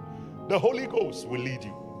 The Holy Ghost will lead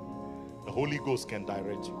you. The Holy Ghost can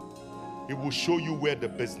direct you. He will show you where the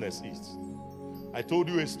business is. I told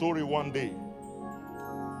you a story one day.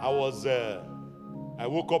 I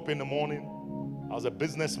woke up in the morning. I was a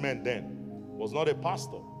businessman then. Was not a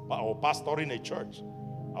pastor. I was pastoring a church.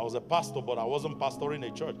 I was a pastor, but I wasn't pastoring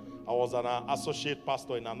a church. I was an associate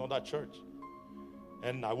pastor in another church.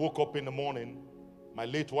 And I woke up in the morning. My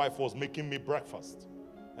late wife was making me breakfast.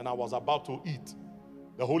 And I was about to eat.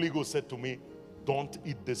 The Holy Ghost said to me, "Don't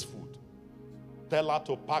eat this food. Tell her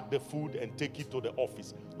to pack the food and take it to the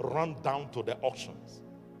office. Run down to the auctions.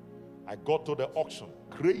 I got to the auction.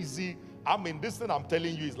 Crazy. I mean, this thing I'm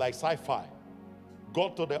telling you is like sci-fi.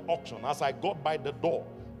 Got to the auction. As I got by the door,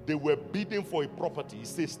 they were bidding for a property. He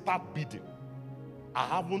said, start bidding.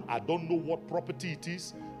 I don't know what property it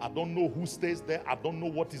is. I don't know who stays there. I don't know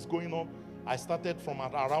what is going on. I started from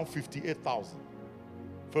around 58,000.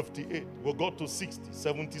 58. We got to 60,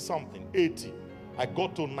 70 something, 80. I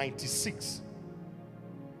got to 96.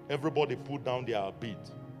 Everybody put down their bid.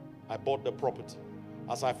 I bought the property.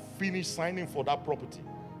 As I finished signing for that property,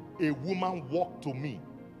 a woman walked to me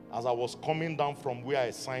as I was coming down from where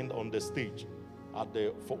I signed on the stage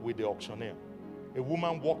with the auctioneer. A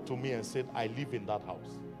woman walked to me and said, I live in that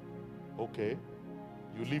house. Okay,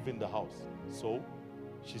 you live in the house. So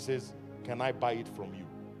she says, can I buy it from you?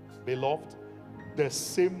 Beloved, the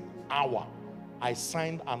same hour, I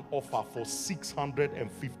signed an offer for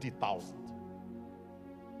 650,000.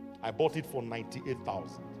 I bought it for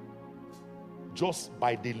 98,000. Just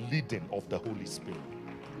by the leading of the Holy Spirit.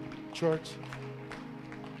 Church,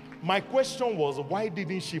 my question was, why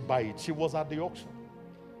didn't she buy it? She was at the auction.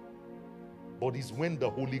 But it's when the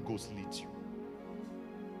Holy Ghost leads you.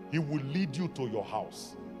 He will lead you to your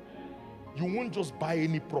house. You won't just buy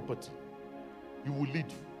any property. He will lead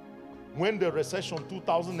you. When the recession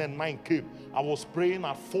 2009 came, I was praying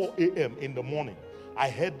at 4 a.m. in the morning. I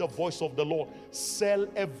heard the voice of the Lord. Sell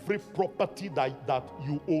every property that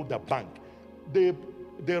you owe the bank. The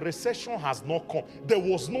recession has not come. There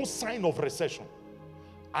was no sign of recession.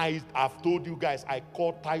 I've told you guys, I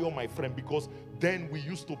called Tayo, my friend, because then we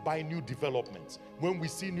used to buy new developments. When we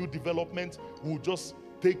see new developments, we'll just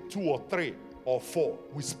take 2 or 3 or 4.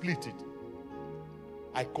 We split it.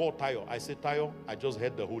 I called Tayo. I said, Tayo, I just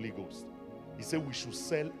heard the Holy Ghost. He said we should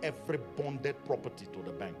sell every bonded property to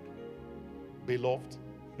the bank. Beloved,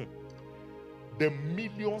 the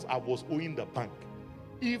millions I was owing the bank,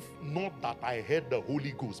 if not that I heard the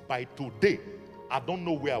Holy Ghost, by today, I don't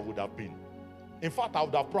know where I would have been. In fact, I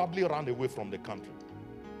would have probably run away from the country.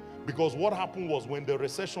 Because what happened was when the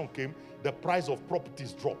recession came, the price of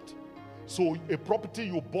properties dropped. So a property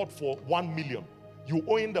you bought for 1 million, you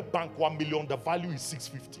owe in the bank 1 million, the value is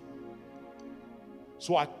 650.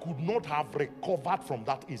 So I could not have recovered from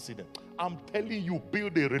that incident. I'm telling you,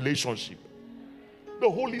 build a relationship. The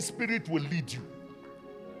Holy Spirit will lead you.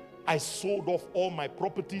 I sold off all my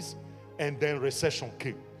properties and then recession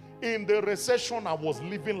came. In the recession, I was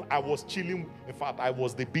chilling. In fact, I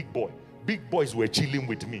was the big boy. Big boys were chilling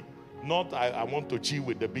with me. Not I want to chill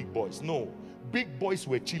with the big boys. No, big boys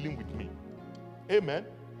were chilling with me. Amen.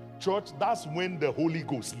 Church, that's when the Holy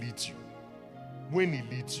Ghost leads you. When he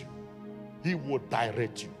leads you, he will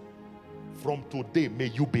direct you. From today, may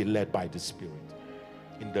you be led by the Spirit.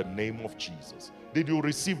 In the name of Jesus. Did you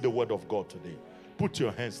receive the word of God today? Put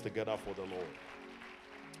your hands together for the Lord.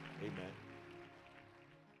 Amen.